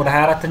ቢቆጥሩት ወደ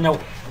 24ኛው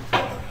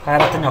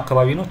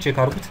አካባቢ ነው ቼክ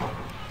አድርጉት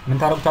ምን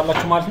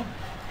ታረጉታላችሁ ማለት ነው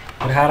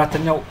ወደ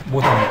 24ኛው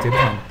ቦታ ነው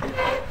የምትሄዱት ማለት ነው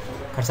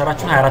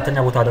ከርሰራችሁን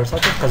 24ኛው ቦታ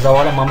ደርሳችሁ ከዛ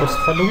በኋላ ማንበብ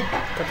ስትፈልጉ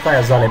ቀጥታ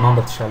ያዛ ላይ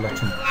ማንበብ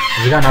ትችላላችሁ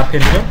እዚህ ጋር ናፕ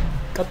የሚለውን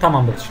ቀጥታ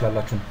ማንበብ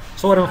ትችላላችሁ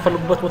ሶ ወደ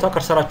መፈልጉበት ቦታ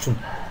ከርሰራችሁን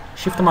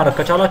shift ማድረግ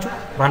ከቻላችሁ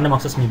ራንደም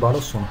አክሰስ የሚባለው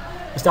እሱ ነው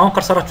እስቲ አሁን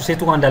ከርሰራችሁ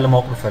ሴቱ ጋር እንዳለ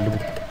ማወቅ ፈልጉ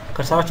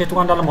ከርሰራችሁ ሴቱ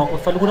ጋር እንዳለ ማወቅ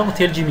ፈልጉ ደግሞ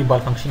ቴልጂ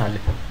የሚባል ፈንክሽን አለ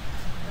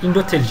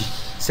in.telg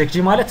secg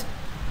ማለት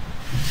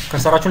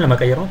ከርሰራችሁን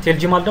ለመቀየር ነው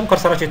ቴልጂ ማለት ደግሞ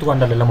ከርሰራችሁ ሴቱ ጋር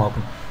እንዳለ ለማወቅ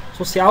ነው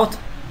ሶ ሲአውት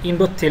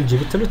in.telg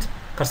ብትሉት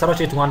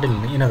ከርሰራችሁ ሴቱ ጋር እንዳለ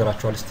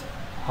ይነግራችኋል እስቲ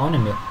አሁን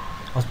እንየው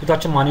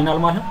አውትፑታችን ማን ይናል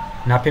ማለት ነው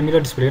ናፕ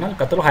የሚለው ዲስፕሌይ ይናል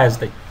ቀጥሎ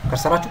 29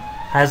 ከርሰራችሁ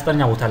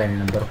 29ኛ ቦታ ላይ ነው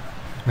የነበረው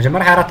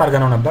መጀመሪያ 24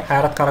 አድርገነው ነበር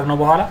 24 ካረግነው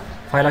በኋላ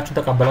ፋይላችሁን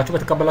ተቀበላችሁ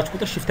በተቀበላችሁ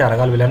ቁጥር shift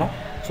ያደርጋል ብለናል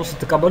ሶ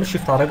ስትቀበሉ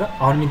shift አደረገ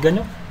አሁን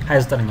የሚገኘው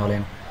 29ኛው ላይ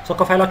ነው ሶ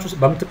ከፋይላችሁ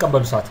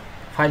በምትቀበሉ ሰዓት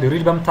ፋይል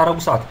ሪድ በምታረጉ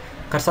ሰዓት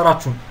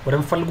ከርሰራችሁን ወደ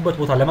ምትፈልጉበት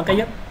ቦታ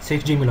ለመቀየር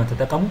secg የሚለውን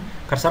ተጠቀሙ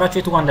ከርሰራችሁ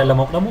የቱ ጋር እንዳለ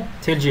ለማወቅ ደግሞ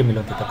telg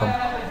የሚለውን ተጠቀሙ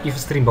if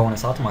stream በሆነ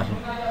ሰዓት ማለት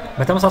ነው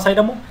በተመሳሳይ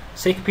ደግሞ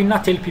secp እና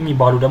telp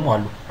የሚባሉ ደግሞ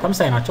አሉ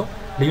ተመሳሳይ ናቸው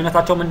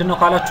ልዩነታቸው ምንድነው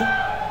ካላችሁ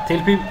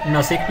telp እና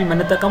secp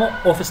የምንጠቀመው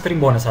ኦፍ ስትሪም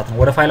በሆነ ሰዓት ነው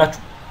ወደ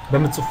ፋይላችሁ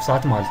በምትጽፉ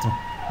ሰዓት ማለት ነው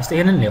እስቲ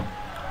ይሄንን ነው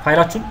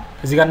ፋይላችሁን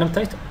እዚህ ጋር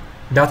እንደምታዩት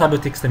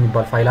data.txt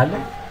የሚባል ፋይል አለ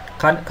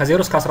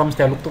ከ0 እስከ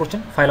 15 ያሉ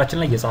ቁጥሮችን ፋይላችን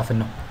ላይ እየጻፍን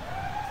ነው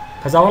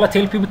ከዛ በኋላ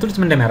telp ብትሉት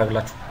ምን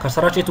እንደሚያደርግላችሁ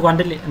ከርሰራችሁ የቱ ጋር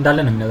እንዳለ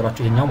ነው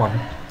የሚነግራችሁ ይሄኛው ማለት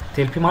ነው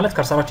telp ማለት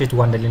ከርሰራችሁ የቱ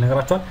ጋር እንዳለ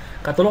ይነግራችኋል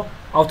ቀጥሎ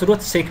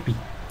out.secp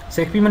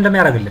secp ምን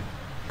እንደሚያደርግልን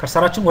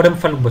ከርሰራችን ወደ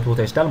ምፈልጉበት ቦታ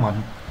ይወስዳል ማለት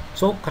ነው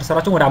ሶ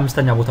ከርሰራችን ወደ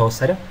አምስተኛ ቦታ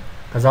ወሰደ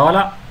ከዛ በኋላ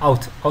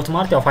out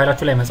ማለት ያው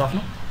ፋይላችሁ ላይ መጻፍ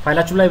ነው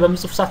ፋይላችሁ ላይ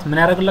በምጽፉ ሰዓት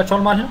ምን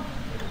ያደርግላችኋል ማለት ነው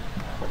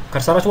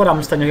ከርሰራችሁ ወደ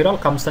አምስተኛው ሄዷል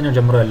ከአምስተኛው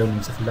ጀምሮ ያለውን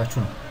እንጽፍላችሁ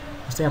ነው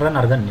እስቲ ረን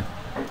አድርገን ነው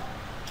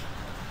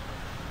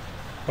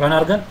ረን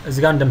አድርገን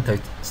እዚህ ጋር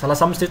እንደምታዩት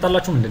 35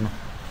 ይጣላችሁ ምንድነው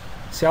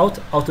ሲአውት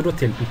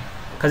out.telp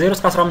ከ0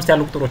 እስከ 15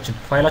 ያሉ ቁጥሮችን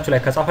ፋይላችሁ ላይ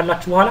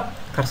ከጻፈላችሁ በኋላ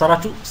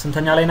ከርሰራችሁ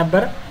ስንተኛ ላይ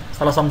ነበረ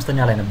 35ኛ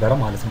ላይ ነበረ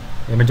ማለት ነው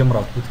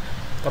የመጀመሪያው አውትፑት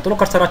ቀጥሎ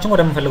ከርሰራችን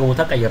ወደ ምንፈልገው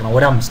ቦታ ቀየር ነው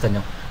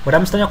ወደ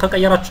አምስተኛው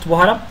ከቀየራችሁት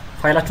በኋላ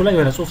ፋይላችሁ ላይ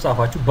የሆነ ጽሁፍ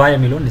ጻፋችሁ ባይ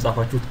የሚለውን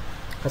ይጻፋችሁት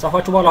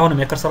ከጻፋችሁ በኋላ አሁንም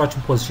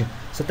የከርሰራችሁን ፖዚሽን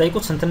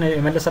ስትጠይቁት ስንት ነው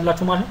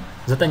የመለሰላችሁ ማለት ነው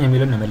 9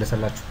 የሚለውን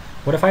የመለሰላችሁ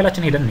ወደ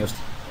ፋይላችን ሄደን ነው እስቲ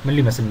ምን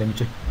ሊመስል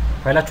እንደሚችል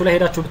ፋይላችሁ ላይ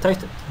ሄዳችሁ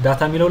ብታዩት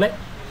ዳታ የሚለው ላይ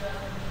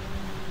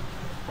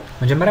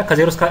መጀመሪያ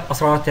ከ0 እስከ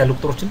 14 ያሉ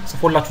ቁጥሮችን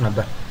ጽፎላችሁ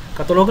ነበር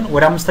ቀጥሎ ግን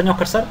ወደ አምስተኛው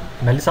ከርሰር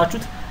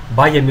መልሳችሁት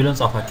ባይ የሚለውን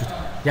ጻፋችሁት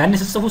ያኔ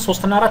ስትጽፉ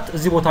 3 እና 4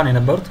 እዚህ ቦታ ነው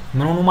የነበሩት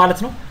ምን ሆኑ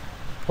ማለት ነው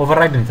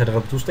ኦቨርራይድ ነው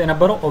የተደረጉት ውስጥ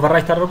የነበረው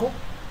ኦቨርራይድ ተደርጎ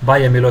ባይ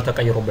የሚለው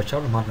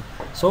ተቀይሮበቻል ማለት ነው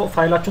ሶ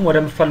ፋይላችሁን ወደ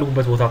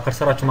ምትፈልጉበት ቦታ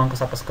ከርሰራችሁ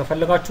ማንቀሳቀስ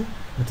ከፈለጋችሁ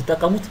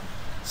የምትጠቀሙት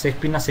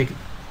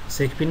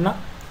secp እና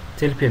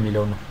telp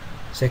የሚለው ነው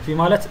secp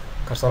ማለት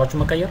ከርሰራችሁ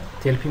መቀየር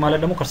telp ማለት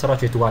ደግሞ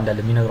ከርሰራችሁ የቱ ጋር እንዳለ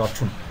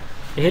የሚነግራችሁ ነው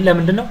ይሄ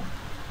ለምንድን ነው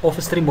ኦፍ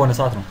ስትሪም በሆነ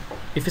ሰዓት ነው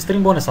if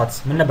stream በሆነ ሰዓት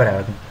ምን ነበር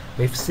ያደርገው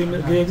በif stream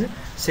ጊዜ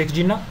secg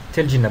እና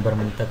telg ነበር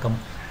የምንጠቀመው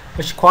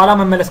እሺ ከኋላ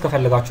መመለስ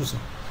ከፈለጋችሁስ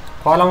ነው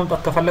ከኋላ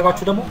መምጣት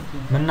ከፈለጋችሁ ደግሞ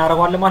ምን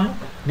እናደርጋለን ማለት ነው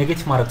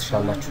ኔጌቲቭ ማድረግ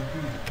ትችላላችሁ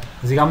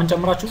እዚህ ጋር ምን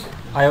ጨምራችሁ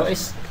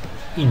ios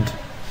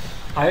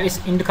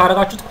end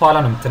ካረጋችሁት ከኋላ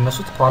ነው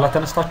የምትነሱት ከኋላ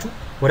ተነስታችሁ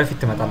ወደፊት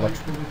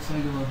ትመጣላችሁ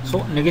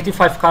ሶ ኔጌቲቭ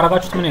 5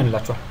 ካረጋችሁት ምን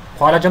ይሆንላችኋል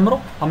ከኋላ ጀምሮ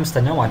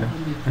አምስተኛው ማለት ነው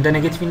እንደ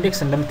ኔጌቲቭ ኢንዴክስ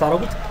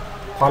እንደምታረጉት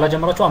ከኋላ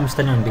ጀምራችሁ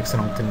አምስተኛው ኢንዴክስ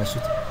ነው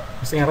የምትነሱት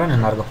እስቲ ረን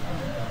እናርገው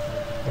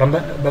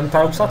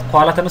በመታረጉ ሰዓት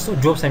ከኋላ ተነስቶ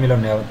ጆብስ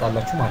የሚለውን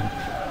ያወጣላችሁ ማለት ነው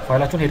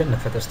ፋይላችሁን ሄደን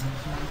ነፈተስ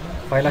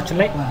ፋይላችን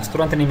ላይ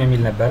ስቱደንት ኔም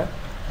የሚል ነበር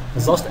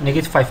እዛ ውስጥ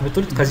ኔጌቲቭ 5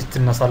 ብትሉት ከዚህ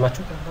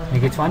ትነሳላችሁ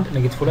ኔጌቲቭ 1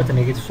 ኔጌቲቭ 2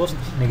 ኔጌቲቭ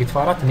 3 ኔጌቲቭ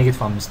 4 ኔጌቲቭ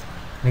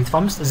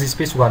 5 እዚህ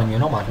ስፔስ ጋር ነው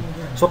የሚሆነው ማለት ነው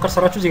ሶ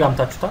ከርሰራችሁ እዚህ ጋር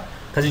አምጣችሁታ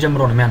ከዚህ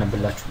ጀምሮ ነው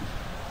የሚያነብላችሁ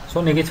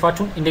ሶ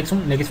ኔጌቲቫችሁን ኢንዴክሱን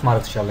ኔጌቲቭ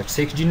ማድረግ ትችላላችሁ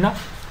secg እና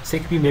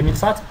secp በሚል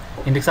ሰዓት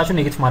ኢንዴክሳችሁን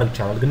ኔጌቲቭ ማድረግ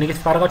ይቻላል ግን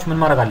ኔጌቲቭ ካረጋችሁ ምን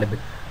ማድረግ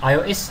አለብን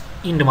ios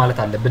end ማለት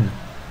አለብን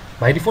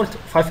ባይ ዲፎልት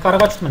 5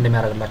 ካረጋችሁት ምን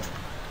እንደሚያደርግላችሁ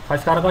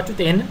 5 ካረጋችሁት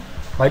ይሄንን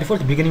ባይ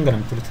ዲፎልት ቢጊኒንግ ነው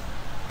የምትሉት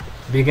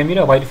ቢጊኒንግ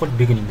ባይ ዲፎልት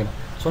ቢጊኒንግ ነው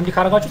ሶ እንዲ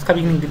ካረጋችሁት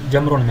ከቢጊኒንግ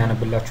ጀምሮ ነው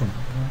የሚያነብላችሁ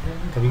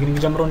ከቢጊኒንግ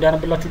ጀምሮ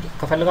እንዲያነብላችሁ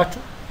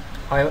ከፈለጋችሁ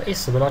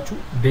ios ብላችሁ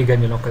ቢግ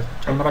የሚለውን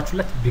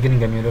ከጨመራችሁለት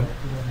ቢጊኒንግ የሚለውን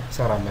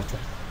ይሰራላችሁ